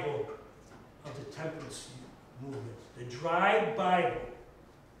Bible of the Temperance Movement. The Dry Bible.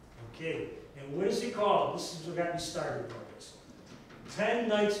 Okay, and what is it called? This is what got me started on this. 10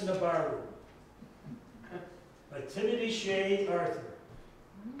 Nights in the Barroom by Timothy Shea Arthur.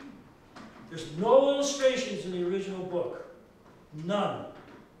 There's no illustrations in the original book. None.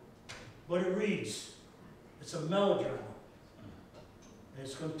 But it reads. It's a melodrama. And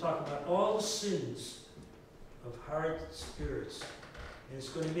it's going to talk about all the sins of hard spirits. And it's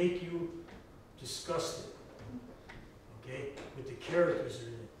going to make you disgusted. Okay? With the characters in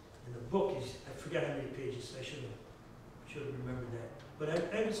it. And the book is, I forgot how many pages. I should have remembered that. But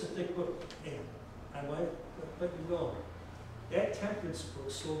it's a thick book. And I might let you know. That temperance book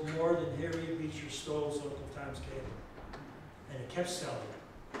sold more than Harriet Beecher Stowe's Uncle Tom's Cabin. And it kept selling.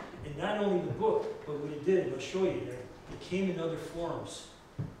 And not only the book, but what it did, and I'll show you there, it came in other forms.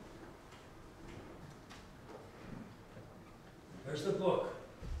 There's the book.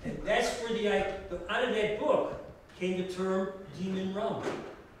 And that's where out of that book came the term demon rum.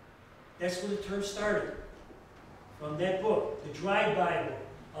 That's where the term started. From that book, the dry Bible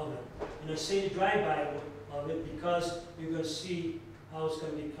of it. And I say the dry Bible of it because you're going to see how it's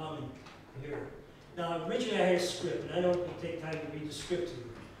going to be coming here. Now, originally I had a script, and I don't take time to read the script to you,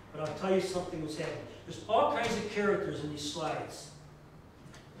 but I'll tell you something was happening. There's all kinds of characters in these slides.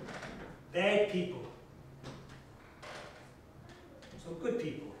 Bad people. Some good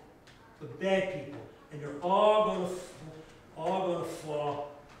people, but bad people. And they're all going to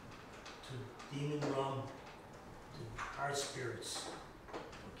fall to demon rum, to hard spirits.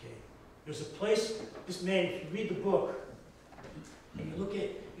 Okay. There's a place, this man, if you read the book, and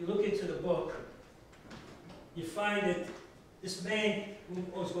you look into the book, you find that this man who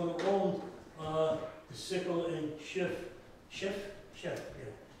was going to own the sickle and chef, yeah.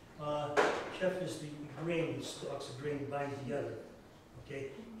 Chef is the grain, the stalks of grain bind together. Okay,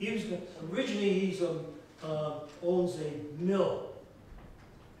 he was originally he's owns a mill,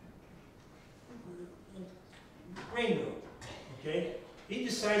 grain mill. Okay, he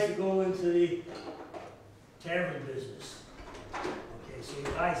decides to go into the tavern business. Okay, so he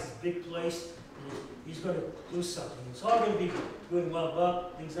buys this big place. And he's going to do something. It's all going to be good and well,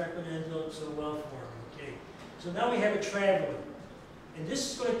 but things aren't going to end up so well for him. Okay, so now we have a traveler, and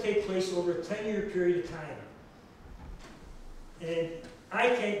this is going to take place over a 10-year period of time. And I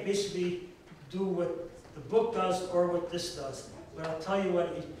can't basically do what the book does or what this does, but I'll tell you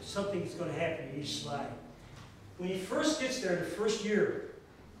what, something's going to happen in each slide. When he first gets there in the first year,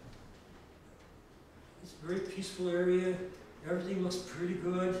 it's a very peaceful area, everything looks pretty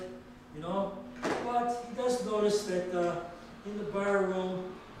good, you know, but he does notice that in the bar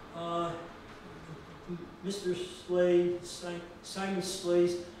room, Mr. Slade, Simon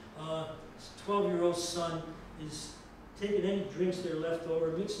Slade's 12-year-old son is taking any drinks that are left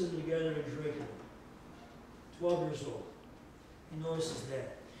over, mixing them together and drinking them. 12 years old. He notices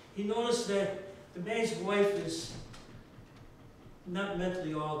that. He noticed that the man's wife is not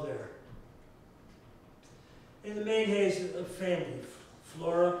mentally all there. And the man has a family,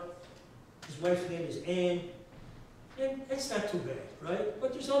 Flora. His wife's name is Anne. And it's not too bad, right?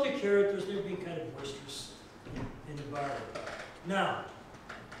 But there's other characters, they're being kind of boisterous in the bar. Now,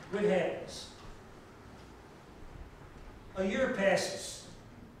 what happens? A year passes.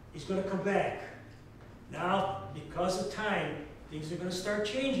 He's going to come back. Now, because of time, things are going to start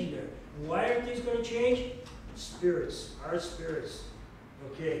changing there. And why are things going to change? Spirits, our spirits.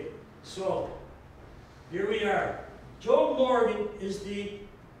 Okay, so here we are. Joe Morgan is the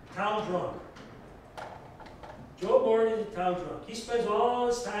town drunk. Joe Morgan is the town drunk. He spends all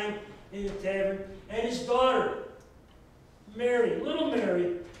his time in the tavern, and his daughter, Mary, little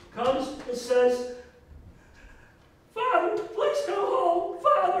Mary, comes and says, "Father, please come home.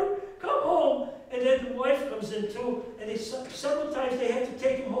 Father, come home." And then the wife comes in too, and several times they have to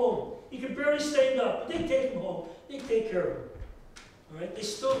take him home. He can barely stand up, but they take him home. They take care of him. All right? They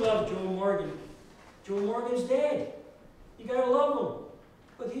still love Joe Morgan. Joe Morgan's dead. You gotta love him.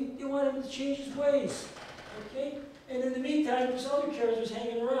 But they want him to change his ways. Okay? And in the meantime, there's other characters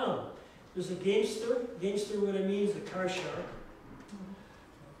hanging around. There's a gamester. Gamester, what I mean, is the car shark.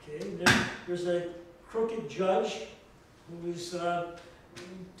 Okay? And then there's a crooked judge who is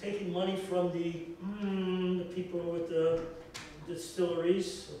taking money from the people with the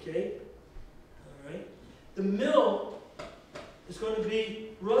distilleries. Okay? All right? The mill is going to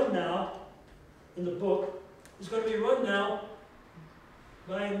be run now, in the book, is going to be run now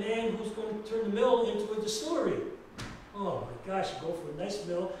by a man who's going to turn the mill into a distillery. Oh my gosh, you go for a nice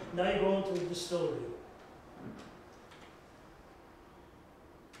mill, now you go into a distillery.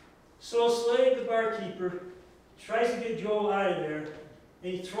 So Slade, the barkeeper, tries to get Joe out of there,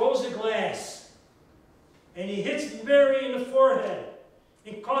 and he throws a glass, and he hits Mary in the forehead,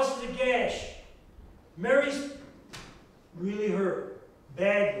 and causes a gash. Mary's really hurt,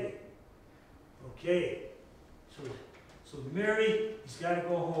 badly. Okay, so Mary, he's got to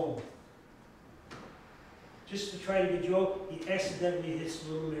go home. Just to try to get Joe, he accidentally hits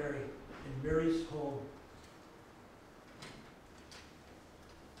little Mary, and Mary's home.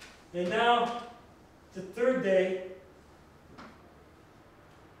 And now, the third day,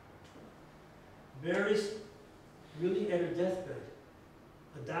 Mary's really at her deathbed.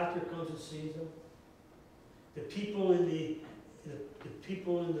 A doctor comes and sees him. The people in the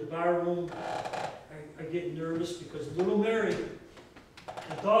people in the bar room are getting nervous because little Mary,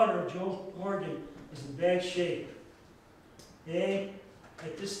 the daughter of Joe Morgan, is in bad shape. And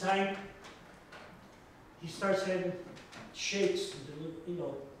at this time, he starts having shakes, you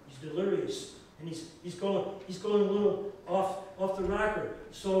know, he's delirious, and he's going a little off the rocker.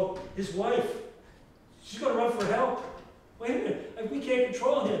 So his wife, she's going to run for help. Wait a minute, we can't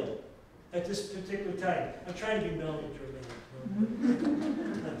control him at this particular time. I'm trying to be melodramatic.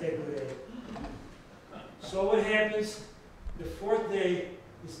 Not that good at it. So what happens? The fourth day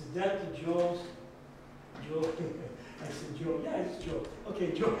is the death of Joe. I said Joe. Yeah, it's Joe.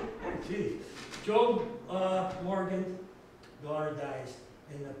 Okay, Joe. Geez. Joe Morgan, daughter dies,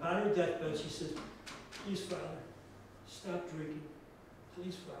 and upon her deathbed, she says, "Please, Father, stop drinking.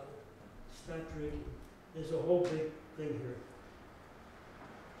 Please, Father, stop drinking." There's a whole big thing here,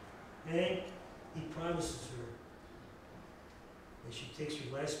 and he promises her, and she takes her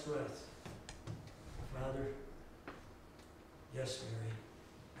last breath. "Father, yes, Mary,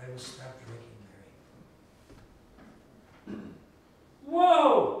 I will stop drinking, Mary."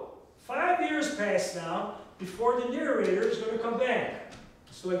 Whoa! 5 years pass now before the narrator is going to come back.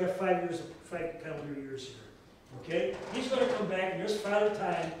 So I got 5 calendar years here. Okay? He's going to come back, and there's Father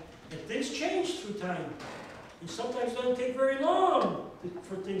Time, and things change through time. And sometimes it doesn't take very long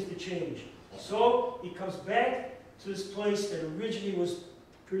for things to change. So he comes back to this place that originally was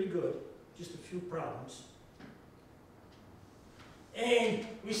pretty good, just a few problems. And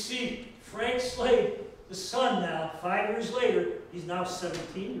we see Frank Slade, the son now, 5 years later, he's now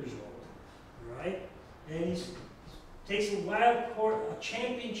 17 years old, right? And he takes a wild horse, a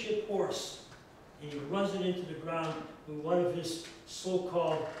championship horse, and he runs it into the ground with one of his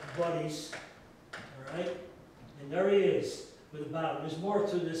so-called buddies, all right? And there he is with a bottle. There's more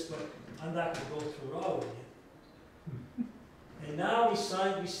to this, but I'm not going to go through it all with you. And now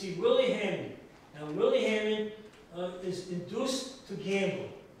we see Willie Hammond. Now Willie Hammond is induced to gamble.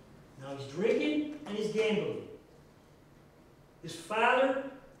 Now he's drinking and he's gambling. His father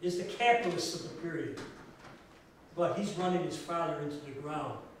is the capitalist of the period. But he's running his father into the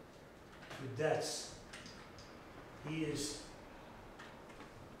ground through debts. He is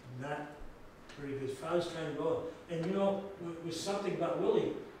not very good. His father's trying to go. And you know, with something about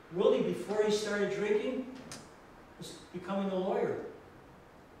Willie, Willie, before he started drinking, was becoming a lawyer.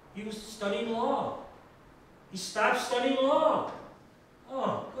 He was studying law. He stopped studying law.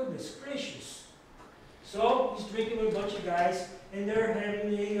 Oh, goodness gracious. So he's drinking with a bunch of guys, and they're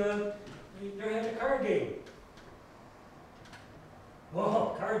having a card game.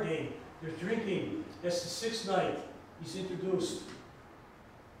 Whoa, card game. They're drinking. That's the sixth night. He's introduced.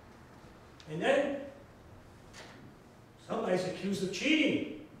 And then somebody's accused of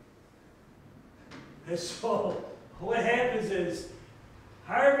cheating. And so what happens is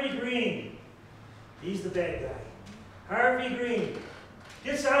Harvey Green, he's the bad guy. Harvey Green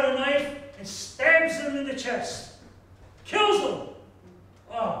gets out a knife and stabs him in the chest. Kills him.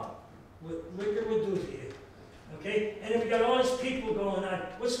 Oh, what liquor would do to you. Okay? And then we got all these people going on.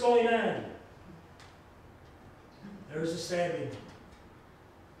 What's going on? There's the stabbing.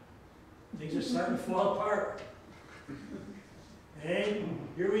 Things are starting to fall apart. And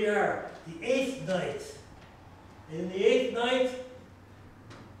here we are, the eighth night. And in the eighth night,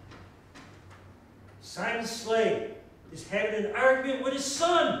 Simon Slade is having an argument with his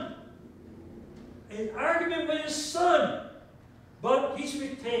son. An argument with his son. But he's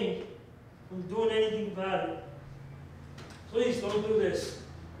retained from doing anything about it. Please don't do this.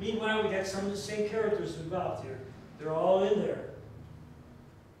 Meanwhile, we got some of the same characters involved here. They're all in there.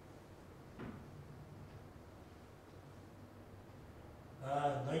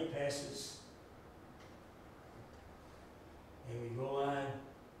 Night passes. And we go on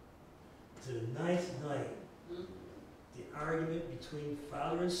to the ninth night. The argument between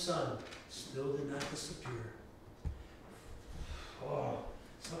father and son still did not disappear. Oh,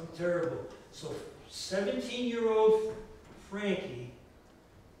 something terrible. So 17-year-old Frankie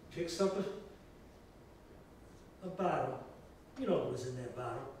picks up a bottle, you know what was in that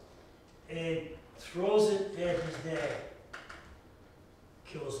bottle, and throws it at his dad.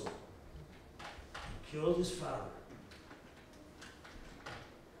 Kills him. He killed his father.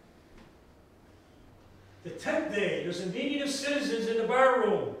 The 10th day, there's a meeting of citizens in the bar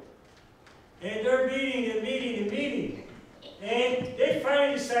room. And they're meeting and meeting and meeting. And they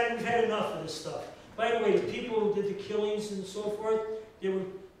finally decided we've had enough of this stuff. By the way, the people who did the killings and so forth, they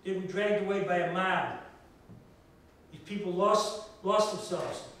were dragged away by a mob. These people lost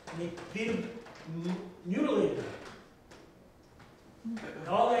themselves. And they beat them, mutilated them. And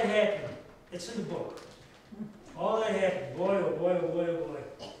all that happened. It's in the book. All that happened. Boy, oh boy, oh boy, oh boy.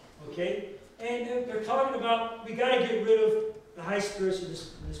 Okay? And they're talking about, we got to get rid of the high spirits in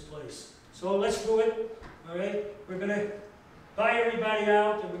this place. So let's do it. All right? We're going to buy everybody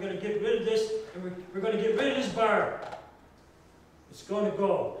out, and we're going to get rid of this, and we're going to get rid of this bar. It's going to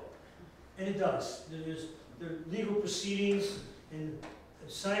go. And it does. There are legal proceedings, and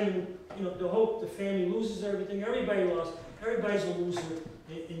Simon, you know, the family loses everything. Everybody lost. Everybody's a loser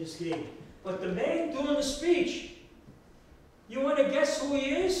in this game. But the man doing the speech, you want to guess who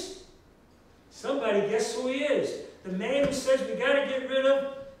he is? Somebody guess who he is. The man who says we got to get rid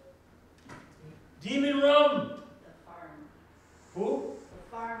of demon rum. The farmer. Who?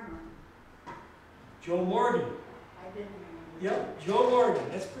 The farmer. Joe Morgan. I didn't remember. Yep, Joe Morgan.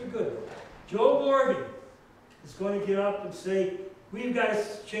 That's pretty good. Joe Morgan is going to get up and say, we've got to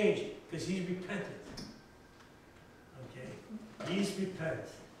change because he's repentant. Okay? He's repentant.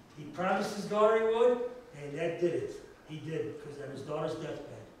 He promised his daughter he would, and that did it. He did it because on his daughter's deathbed.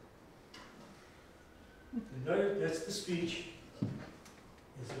 That's the speech.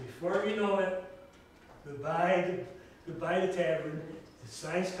 And so before we know it, goodbye the tavern. The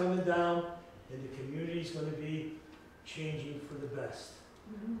sign's coming down, and the community's going to be changing for the best.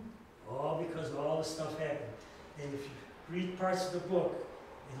 All because of all this stuff happened. And if you read parts of the book,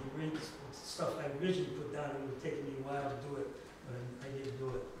 and you read the stuff I originally put down, it would have taken me a while to do it, but I didn't do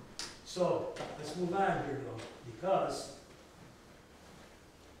it. So, let's move on here though, because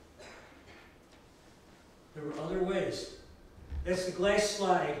there were other ways. That's the glass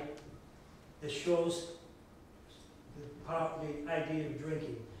slide that shows the idea of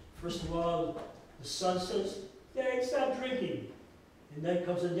drinking. First of all, the son says, Dad, stop drinking. And then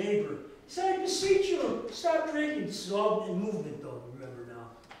comes a neighbor. He said, I beseech you, stop drinking. This is all in movement though, remember now.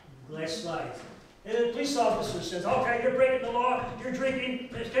 Glass slides. And then the police officer says, okay, you're breaking the law, you're drinking,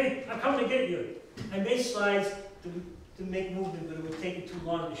 okay, I'm coming to get you. I made slides to make movement, but it would take it too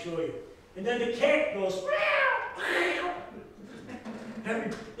long to show you. And then the cat goes,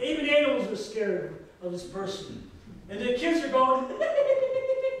 even animals are scared of this person. And the kids are going, look at that guy,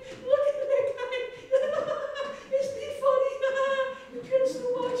 isn't he funny? You drink so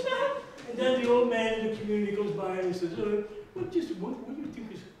much, huh? And then the old man in the community goes by and he says, what do you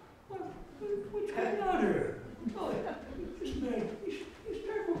think is, what's going on here? Oh, this man, he's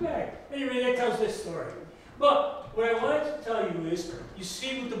careful back. Anyway, that tells this story. But what I wanted to tell you is, you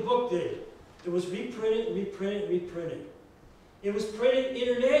see what the book did. It was reprinted, reprinted, reprinted. It was printed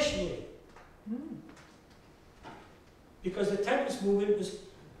internationally. Because the Tempest movement was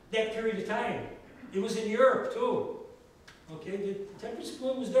that period of time. It was in Europe too. Okay, the Tempest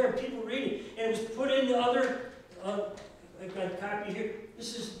movement was there, people reading it. And it was put in the other, I've got a copy here.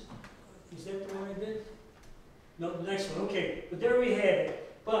 This is that the one I did? No, the next one, okay. But there we have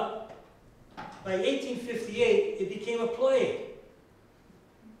it. But by 1858, it became a play.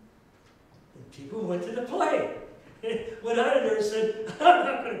 And people went to the play. Went out of there and said, I'm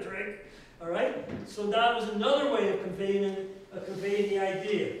not going to drink. All right? So that was another way of conveying the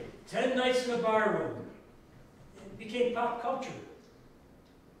idea. 10 nights in a bar room. It became pop culture.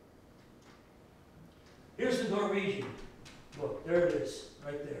 Here's the Norwegian book. There it is,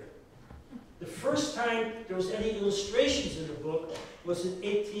 right there. The first time there was any illustrations in the book was in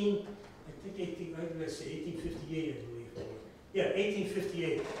 1858, I believe. Yeah,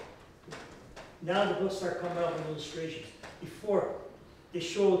 1858. Now the books start coming out with illustrations. Before, they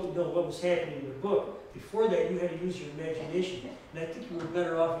showed what was happening in the book. Before that, you had to use your imagination. And I think you were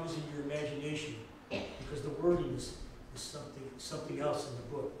better off using your imagination because the wording is something else in the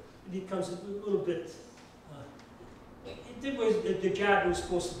book. It becomes a little bit, it did the job it was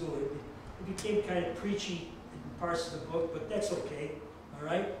supposed to do. It became kind of preachy in parts of the book, but that's okay, all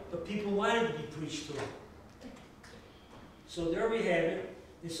right? But people wanted to be preached to. So there we have it.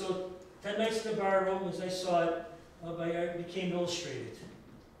 And so 10 Nights in the Bar Room, as I saw it, became illustrated.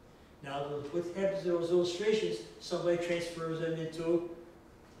 Now, what happens to those illustrations, somebody transfers them into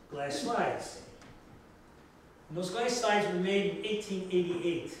glass slides. And those glass slides were made in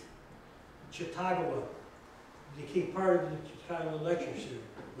 1888. Chautauqua became part of the Chicago lecture series.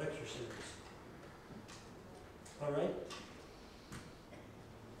 All right?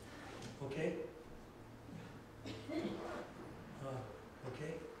 Okay?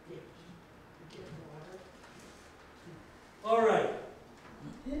 Okay? All right.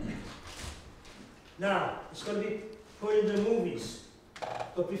 Now, it's going to be put in the movies.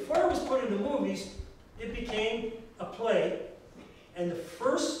 But before it was put in the movies, it became a play. And the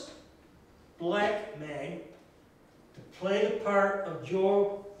first black man to play the part of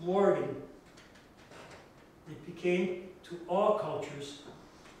Joe Morgan, it became to all cultures,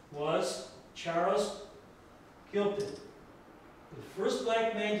 was Charles Gilpin, the first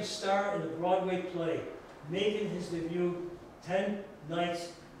black man to star in a Broadway play, making his debut 10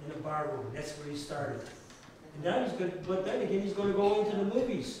 nights in a bar room. That's where he started. And now he's going to, but then again, he's going to go into the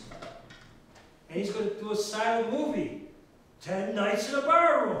movies. And he's going to do a silent movie, 10 nights in a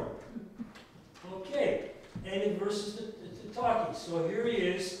bar room. Okay, and it versus the talkie. So here he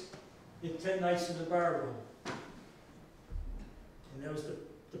is in 10 nights in the bar room. And that was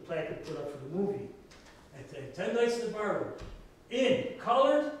the placard put up for the movie. At 10 nights in the bar room. In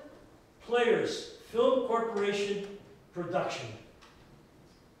Colored Players Film Corporation production.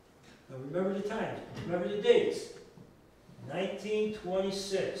 Now remember the times, remember the dates.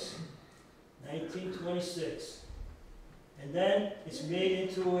 1926. 1926. And then it's made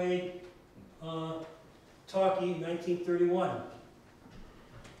into a talkie 1931.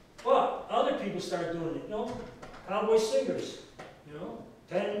 But other people started doing it, you know, cowboy singers, you know.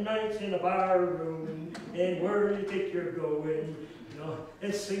 10 nights in a bar room, and where do you think you're going? You know,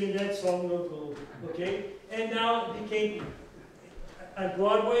 and singing that song, okay? And now it became, on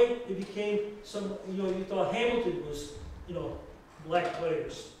Broadway, it became some, you know, you thought Hamilton was, you know, black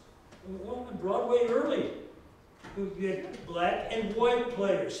players. Well, on Broadway early, you had black and white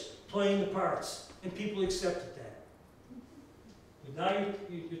players playing the parts, and people accepted that. But now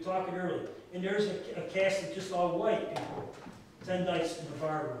you're talking early, and there's a cast of just all white people. 10 nights in the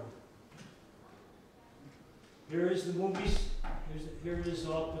bar room. Here is the movies. Here it is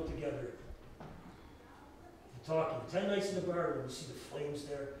all put together. You're talking 10 nights in the bar room. You see the flames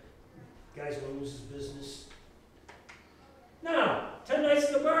there. The guy's going to lose his business. Now, 10 nights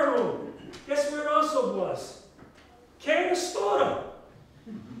in the bar room. Guess where it also was? Canastota.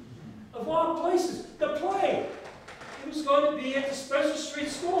 Of all places, the play. It was going to be at the Spencer Street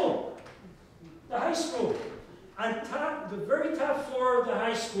School, the high school. On top, the very top floor of the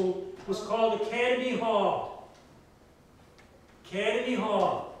high school was called Academy Hall. Academy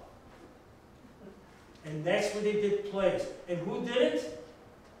Hall. And that's where they did plays. And who did it?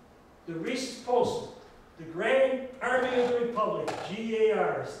 The Reese's Postal, the Grand Army of the Republic,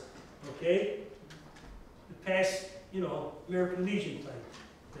 GARs. Okay? The past, you know, American Legion type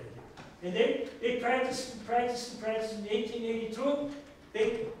thing. And they practiced in 1882.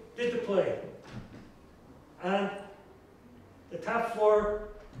 They did the play. On the top floor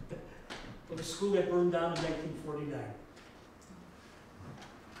of the school that burned down in 1949.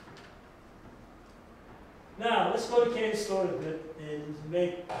 Now, let's go to Canastota a bit and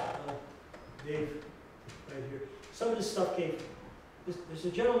make Dave right here. Some of this stuff came. There's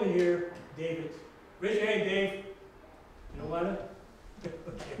a gentleman here, David. Raise your hand, Dave. You don't want to?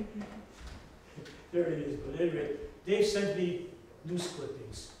 Okay. There it is. But anyway, Dave sent me news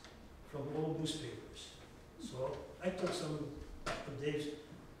clippings from old newspapers. So I took some of Dave's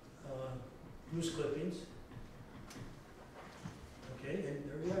news clippings. Okay, and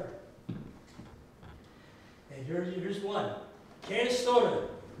there we are. And here's one. Canastota,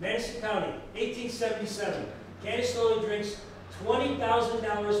 Madison County, 1877. Canastota drinks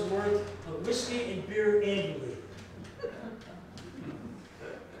 $20,000 worth of whiskey and beer annually.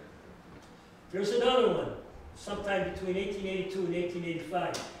 There's another one, sometime between 1882 and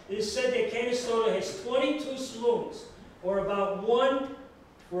 1885. It is said that Canastota has 22 saloons, or about one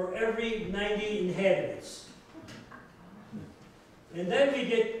for every 90 inhabitants. And then we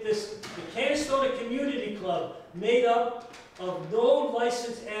get this, the Canastota Community Club, made up of no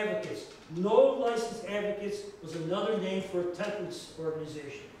licensed advocates. No licensed advocates was another name for a temperance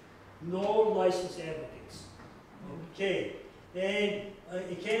organization. No licensed advocates. Okay, and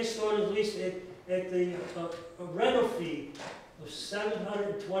in Canastota, at least at the a rental fee of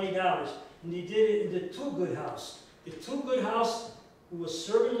 $720, and they did it in the Too Good House. The Too Good House, who was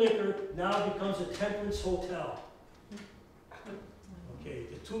serving liquor, now becomes a temperance hotel. Okay,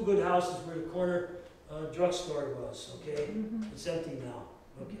 the Too Good House is where the corner drugstore was, okay? It's empty now,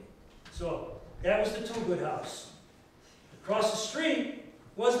 okay. So, that was the Too Good House. Across the street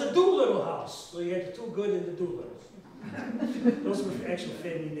was the Doolittle House. So you had the Too Good and the Doolittles. Those were actual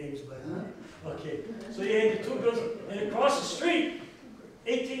family names, but okay. So you had the Too Goods, and across the street,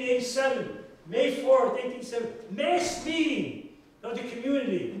 1887, May 4th, 1887, mass meeting of the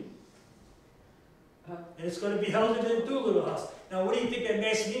community. And it's going to be held in the Doolittle House. Now, what do you think that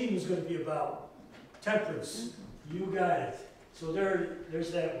mass meeting was going to be about? Temperance. You got it. So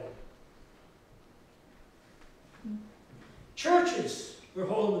there's that one. Churches were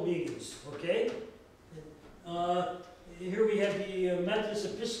holding the meetings, okay? Here we have the Methodist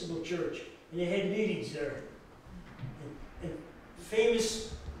Episcopal Church, and they had meetings there. And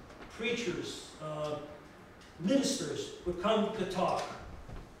famous preachers, ministers would come to talk.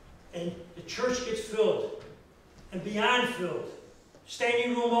 And the church gets filled. and beyond filled,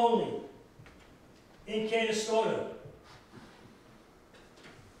 standing room only, in Canastota.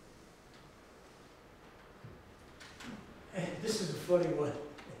 And this is a funny one.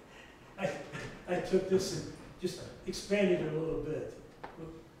 I took this and just expanded it a little bit,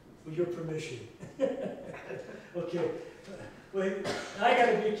 with your permission. Okay, wait, I got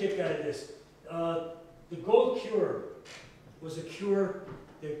a big kick out of this. The gold cure was a cure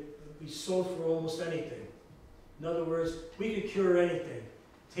that we sold for almost anything. In other words, we could cure anything.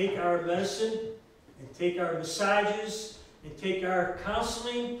 Take our medicine, and take our massages, and take our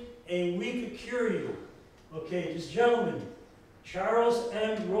counseling, and we could cure you. Okay, this gentleman, Charles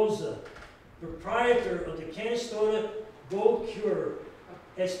M. Rosa, proprietor of the Canastota Gold Cure,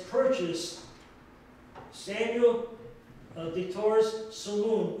 has purchased Samuel DeTorre's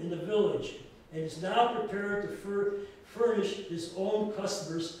saloon in the village and is now prepared to furnish his own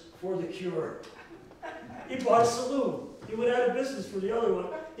customers for the cure. He bought a saloon. He went out of business for the other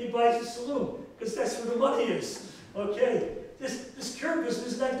one. He buys a saloon because that's where the money is. Okay, this cure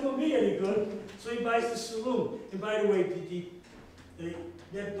business is not doing me any good, so he buys the saloon. And by the way,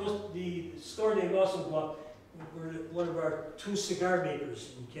 the store they also bought were one of our 2 cigar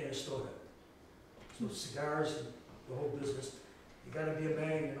makers in Canastota. So cigars and the whole business. You gotta be a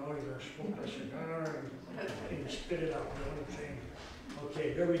man, you know, you gotta smoke a cigar and spit it out, you know what I'm saying?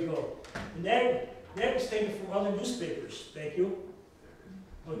 Okay, there we go. And that was taken from other newspapers. Thank you.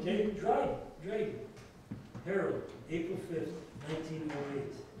 Okay, Dryden. Herald, April 5th,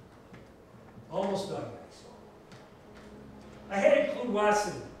 1908. Almost done, guys. I had to include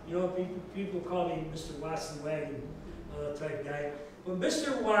Watson. You know, people call me Mr. Watson Wagon type guy. But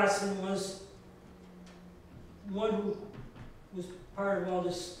Mr. Watson was one who was part of all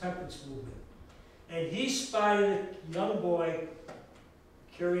this temperance movement. And he spotted a young boy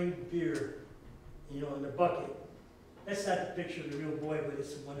carrying beer, you know, in a bucket. That's not the picture of the real boy, but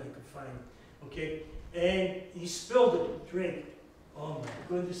it's the one I could find. Okay? And he spilled the drink. Oh my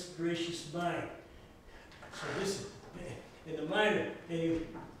goodness gracious mine. So this, in the minor, and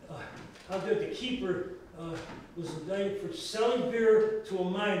how did the keeper was indicted for selling beer to a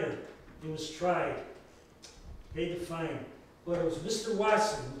minor. He was tried, paid the fine. But it was Mr.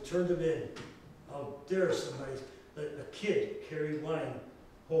 Watson who turned him in. How dare somebody, a kid, carry wine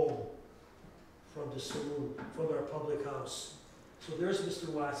home from the saloon, from our public house. So there's Mr.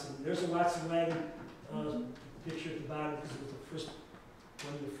 Watson. There's a Watson wagon picture at the bottom because it was the first,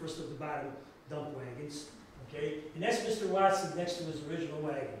 one of the first of the bottom dump wagons. Okay, and that's Mr. Watson next to his original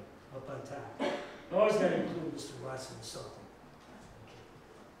wagon up on top. I always got to include Mr. Watson in something.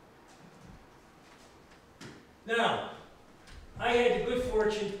 Okay. Now, I had the good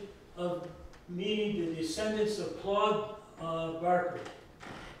fortune of meeting the descendants of Claude Barker.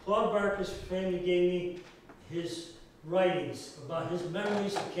 Claude Barker's family gave me his writings about his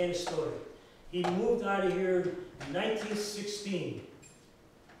memories of Canastota. He moved out of here in 1916,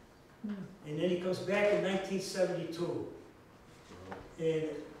 and then he comes back in 1972. And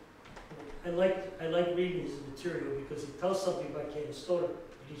I like reading his material because he tells something about Canastota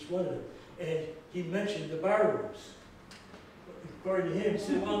in each one of them. And he mentioned the bar rooms. According to him, he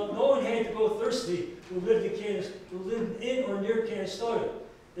said, well, no one had to go thirsty who lived in or near Canastota.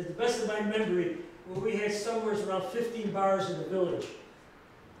 At the best of my memory, well, we had somewhere around 15 bars in the village.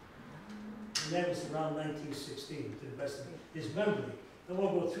 And that was around 1916, to the best of his memory. I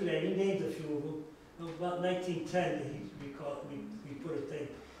won't go through that. He named a few of them. About 1910, we put a thing.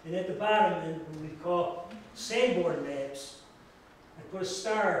 And at the bottom, in what we call sandboard maps, I put a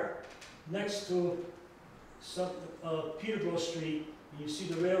star next to some Peterborough Street. And you see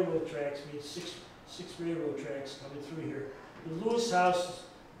the railroad tracks. We had six railroad tracks coming through here. The Lewis House.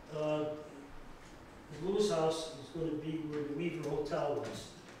 The Lewis House is going to be where the Weaver Hotel was.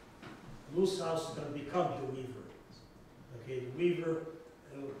 The Lewis House is going to become the Weaver. Okay, the Weaver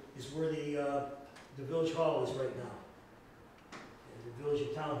is where the Village Hall is right now. The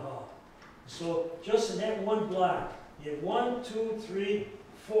Village Town Hall. So just in that one block, you had 1, 2, 3,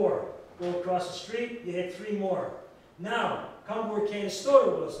 4. Go across the street, you had 3 more. Now, come where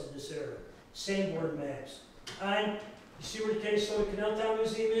Canastota was in this era. Same board maps. And you see where the Canastota Canal Town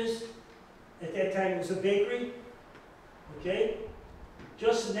Museum is? At that time it was a bakery. Okay?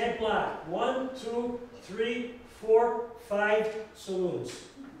 Just in that block. 1, 2, 3, 4, 5 saloons.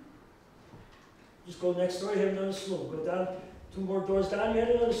 Just go next door, you have another saloon. Go down 2 more doors down, you had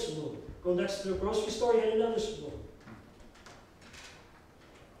another saloon. Go next to the grocery store, you had another saloon.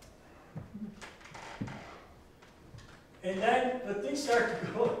 And then, but things start to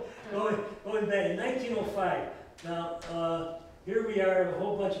going bad. In 1905, now, here we are, a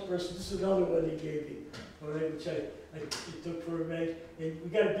whole bunch of persons. This is another one they gave me, all right, which I took for a minute. And we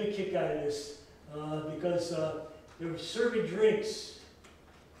got a big kick out of this because they were serving drinks.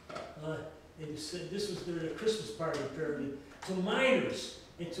 And this was during a Christmas party, apparently, to minors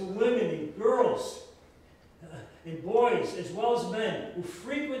and to women and girls and boys, as well as men, who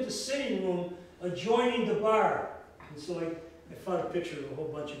frequent the sitting room adjoining the bar. And so I found a picture of a whole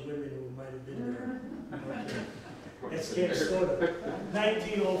bunch of women who might have been there. That's Canastota,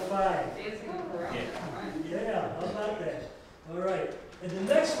 1905. Yeah, how about that? All right. And the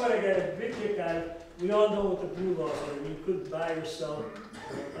next one I got a big kick out of, we all know what the blue laws are. You couldn't buy or sell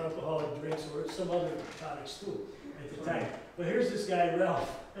alcoholic drinks or some other products too at the time. But here's this guy, Ralph,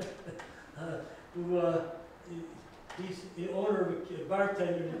 who he's the owner of a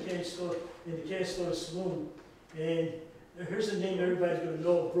bartender in the Canastota Saloon. And here's a name everybody's going to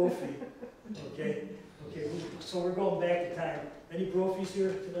know, Brophy. Okay? Okay, so we're going back in time. Any Brophies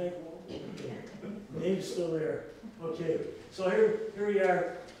here tonight? Okay. Name's still there. Okay, so here we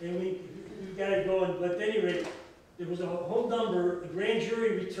are, and we got it going. But at any rate, there was a whole number. The grand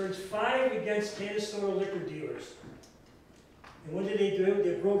jury returns 5 against Canastota liquor dealers. And what did they do?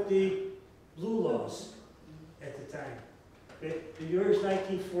 They broke the blue laws at the time. Okay? The year is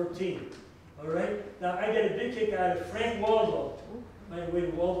 1914. All right? Now, I got a big kick out of Frank Waldo. By the way,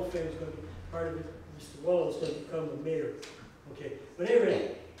 the Waldo family is going to be part of it. Mr. Waldo is going to become the mayor. Okay, but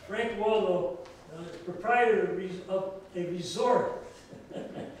anyway, Frank Waldo, proprietor of a resort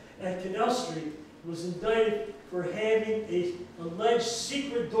at Canal Street, was indicted for having an alleged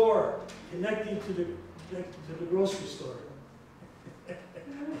secret door connecting to the grocery store.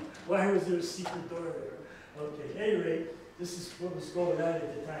 Why was there a secret door there? Okay, at any rate, this is what was going on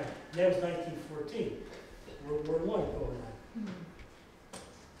at the time. And that was 1914. World War I going on.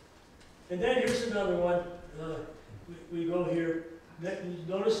 And then here's another one. We go here.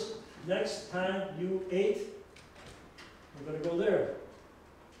 Notice next time you ate, we're going to go there.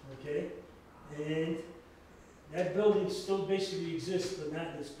 Okay? And that building still basically exists, but not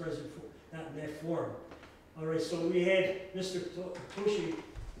in its present form, not in that form. All right, so we had Mr. Toshi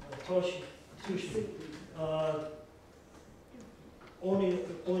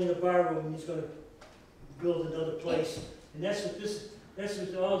owning a bar room, and he's going to build another place. And that's what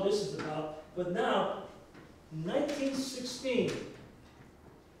all this is about. But now, 1916,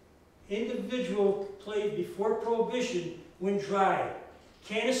 individual played before Prohibition went dry.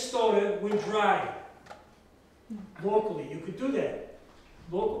 Canastota went dry. Locally, you could do that.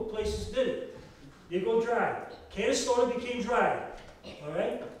 Local places did it. They go dry. Canastota became dry. All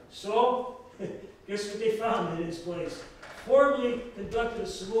right? So, guess what they found in this place? Formerly conducted a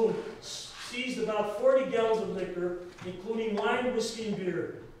saloon, seized about 40 gallons of liquor, including wine, whiskey, and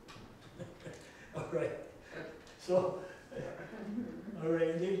beer. All right. So, all right,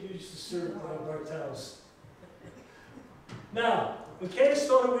 and they used to serve Bartels. Now, when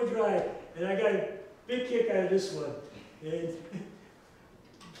Canastota went dry, and I got a big kick out of this one, and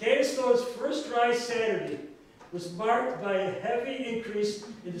Canastota's first dry Saturday was marked by a heavy increase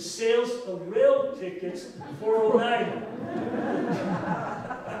in the sales of rail tickets for Oneida.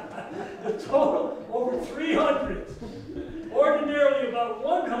 The total, over 300. Ordinarily, about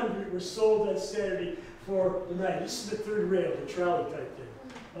 100 were sold that Saturday for Oneida. This is the third rail, the trolley type thing.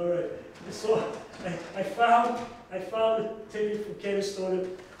 All right. So I found a ticket from Canastota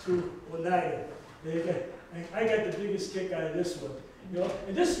to Oneida. I got the biggest kick out of this one. You know,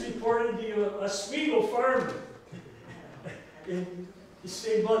 and this is reported to the Oswego farmer in the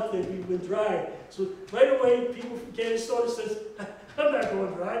same month that we went dry. So right away, people from Canastota says, I'm not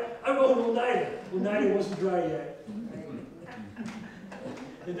going dry. I'm going to Oneida. Oneida wasn't dry yet.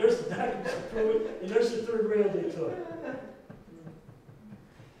 And there's the documents to prove it, and there's the third rail they took.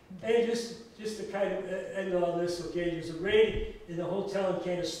 And just to kind of end all this, okay, there's a raid in the hotel in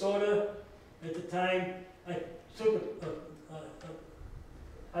Canastota at the time. I took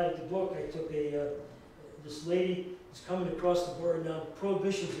out of the book, I took this lady is coming across the border now,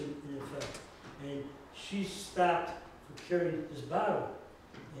 Prohibition's in effect. And she stopped for carrying this bottle.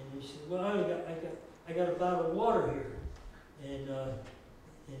 And he said, well, I got a bottle of water here. And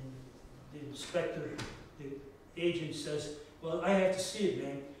the inspector, the agent says, well, I have to see it,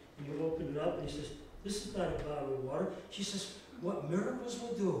 man. And you open it up, and he says, this is not a bottle of water. She says, what miracles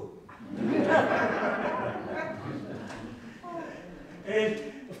will do. And,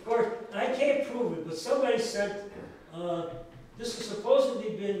 of course, I can't prove it, but somebody said, this has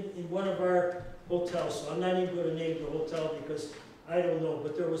supposedly been in one of our hotels, so I'm not even going to name the hotel because I don't know,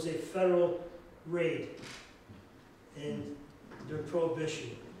 but there was a federal raid in their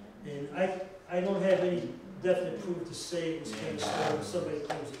Prohibition. And I don't have any definite proof to say it was Canastota, and somebody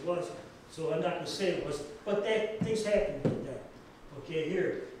claims it was. So I'm not going to say it was, but things happened with that. Okay,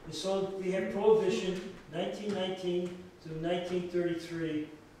 here. And so we have Prohibition, 1919 to 1933.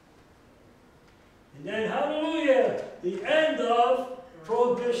 And then, hallelujah, the end of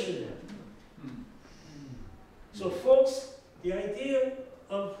Prohibition. So folks, the idea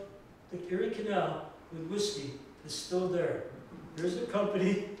of the Erie Canal with whiskey is still there. There's a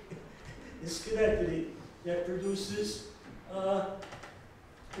company in Schenectady that produces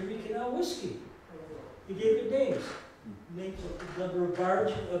Erie Canal whiskey. They gave it names. Names of number of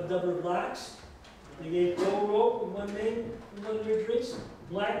barge, of number of locks. They gave Gold Rope with one name for one of their drinks.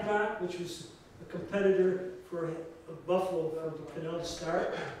 Black Rock, which was a competitor for a Buffalo for the Canal to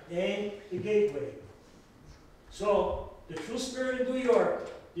start, and the Gateway. So the true spirit of New York,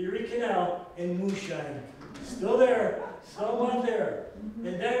 the Erie Canal, and moonshine, still there, still on there.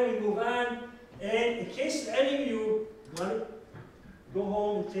 And then we move on. And in case any of you want to go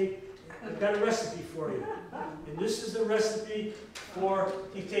home and take, I've got a recipe for you. And this is the recipe for,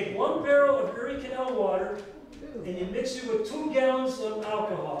 you take 1 barrel of Erie Canal water, and you mix it with 2 gallons of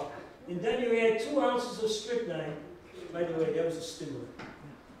alcohol. And then you add 2 ounces of strychnine. By the way, that was a stimulant,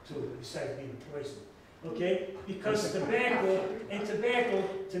 too, besides being poison. Okay? Because tobacco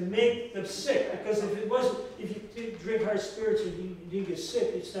to make them sick. Because if it wasn't, if you didn't drink hard spirits and you didn't get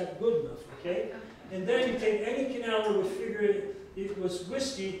sick, it's not good enough. Okay? And then you take any canaler would figure it was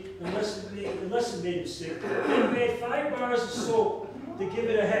whiskey unless it made him sick. Then you add 5 bars of soap to give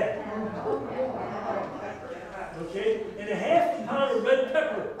it a head. Okay? And a half pound of red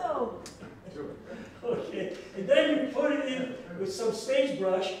pepper. Okay? And then you put it in with some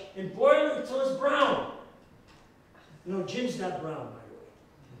sagebrush and boil it until it's brown. You know, gin's not brown, by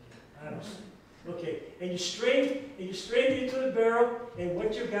the way. Honestly. Okay, and you strain it into the barrel, and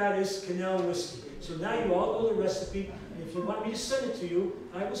what you got is Canal whiskey. So now you all know the recipe. And if you want me to send it to you,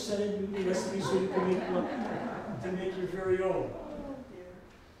 I will send you the recipe so you can make one to make your very own.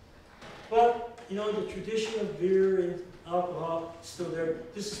 But you know, the tradition of beer and alcohol is still there.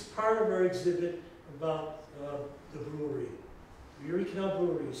 This is part of our exhibit about the brewery. The Erie Canal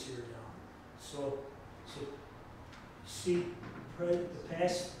Brewery is here now. So see, the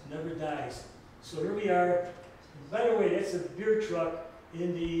past never dies. So here we are. By the way, that's a beer truck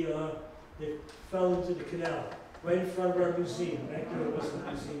in that fell into the canal, right in front of our museum. Back there it wasn't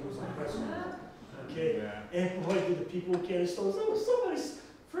a museum, it was a restaurant. Okay? Yeah. And boy, did the people in Canastota, oh, somebody's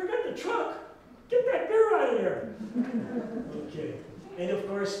forgot the truck. Get that beer out of there. Okay. And of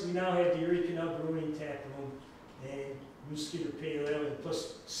course, we now have the Erie Canal Brewing Tap Room and Muskeeter Pale Ale, and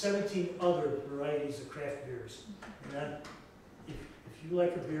plus 17 other varieties of craft beers. And if you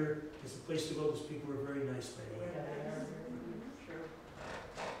like a beer, it's a place to go. Those people are very nice, by the way.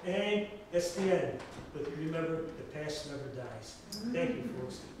 And that's the end. But remember, the past never dies. Thank you,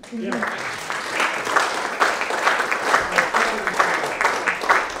 folks. Yeah.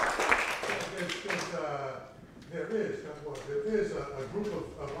 There is a group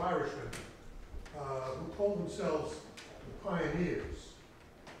of Irishmen who call themselves the Pioneers.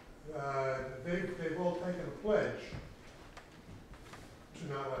 They've all taken a pledge to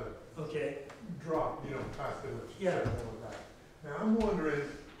not let it drop, past the lips. Yeah. All of that. Now I'm wondering,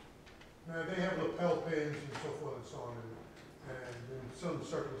 now they have lapel pins and so forth and so on, and in some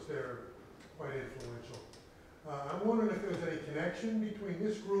circles they're quite influential. I'm wondering if there's any connection between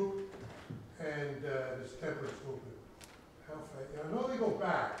this group and this temperance movement. How far? I know they go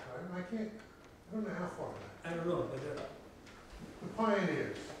back, right? I don't know how far back. I don't know, but The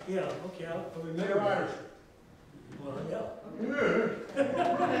Pioneers. yeah, okay, I'll remember. They're Irish. Well, yeah. Yeah.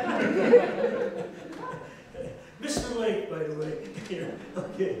 Mr. Lake, by the way, here.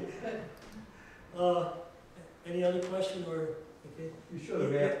 Okay. Any other question or? Okay. You showed a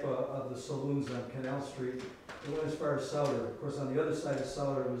map of the saloons on Canal Street. It went as far as Souder. Of course, on the other side of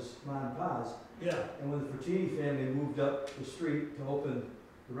Souder was Ma and Pa's. Yeah. And when the Fertini family moved up the street to open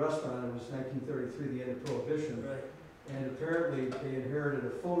the restaurant, it was 1933, the end of Prohibition. Right. And apparently they inherited a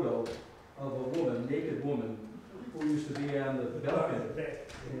photo of a woman, naked woman, who used to be on the balcony.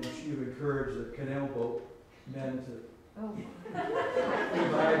 And she would encourage the canal boat men to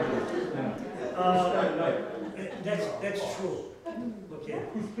revive it. That's true. Okay.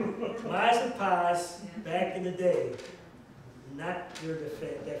 Ma's and Pa's back in the day, not near that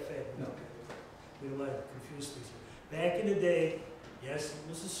family. No. We don't want to confuse things. Back in the day, yes, it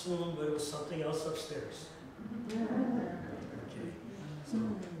was a saloon, but it was something else upstairs. Okay. So,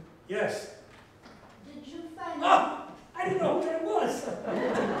 yes. Did you find Oh, I didn't know what that was.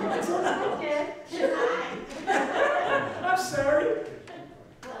 I'm sorry.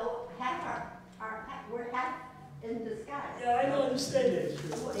 Well, we're half Yeah, I don't understand that.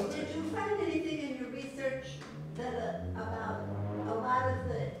 Did you find anything in your research that about a lot of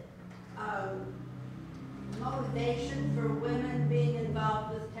the motivation for women being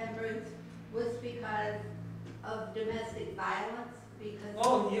involved with temperance was because of domestic violence? Because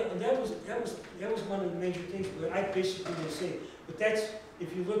Oh, yeah, that was one of the major things, but I basically didn't say, but that's,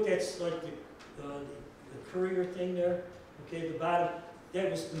 if you look, that's like the courier thing there, okay, the bottom, that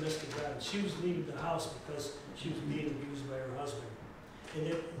was domestic violence. She was leaving the house because she was being abused by her husband.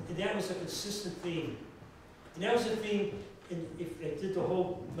 And that was a consistent theme. And that was a theme, and if I did the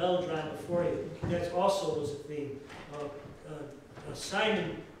whole melodrama for you, that also was a theme.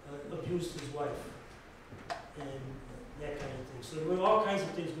 Simon abused his wife, and that kind of thing. So there were all kinds of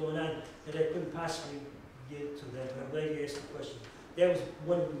things going on that I couldn't possibly get to that, but I'm glad you asked the question. That was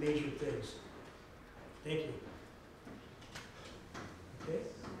one of the major things. Thank you. Okay?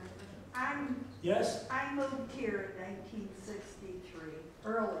 Yes? I moved here in 1963,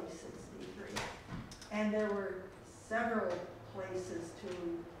 early 63, and there were several places to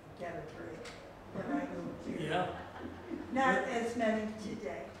get a drink when I moved here. Yeah. Not as many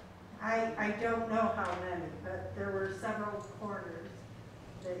today. I don't know how many, but there were several corners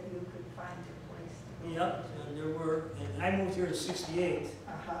that you could find a place to go. Yep, and there were, and I moved here in '68,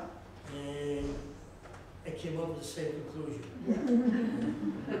 Uh-huh. and I came up with the same conclusion.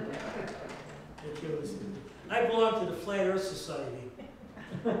 I belong to the Flat Earth Society.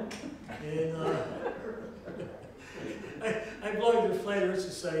 And I belong to the Flat Earth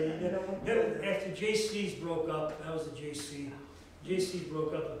Society. And after JC's broke up, I was a JC. JC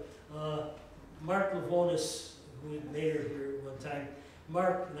broke up. Mark Lavonis, who was mayor here at one time,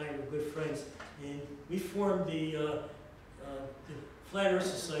 Mark and I were good friends, and we formed the Flat Earth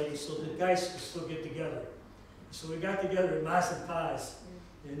Society so the guys could still get together. So we got together at Mas and Paz,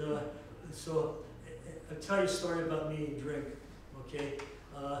 and so I'll tell you a story about me and drink, okay?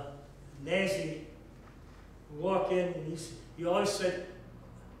 Nazi would walk in, and he always said,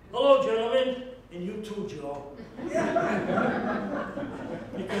 "Hello, gentlemen," and you too, Joe.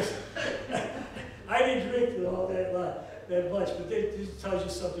 Because I didn't drink all that much, but this tells you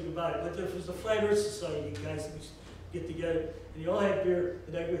something about it. But there was the Flat Earth Society guys that used to get together, and you all had beer,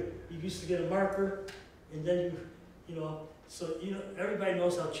 and you used to get a marker, and then so everybody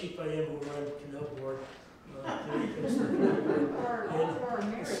knows how cheap I am over on the canal board.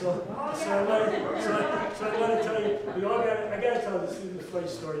 So I want to tell you, I got to tell this funny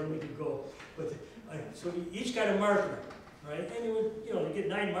story, and we can go. But so we each got a marker, right? And it would, you get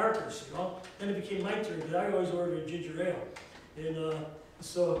 9 markers, Then it became my turn because I always ordered a ginger ale, and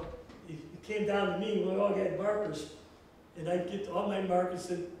so it came down to me. We all got markers. And I'd get all my markers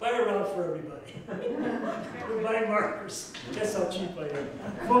and buy around for everybody. We buy markers. That's how cheap I am.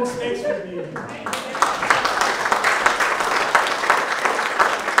 Folks, thanks for being here.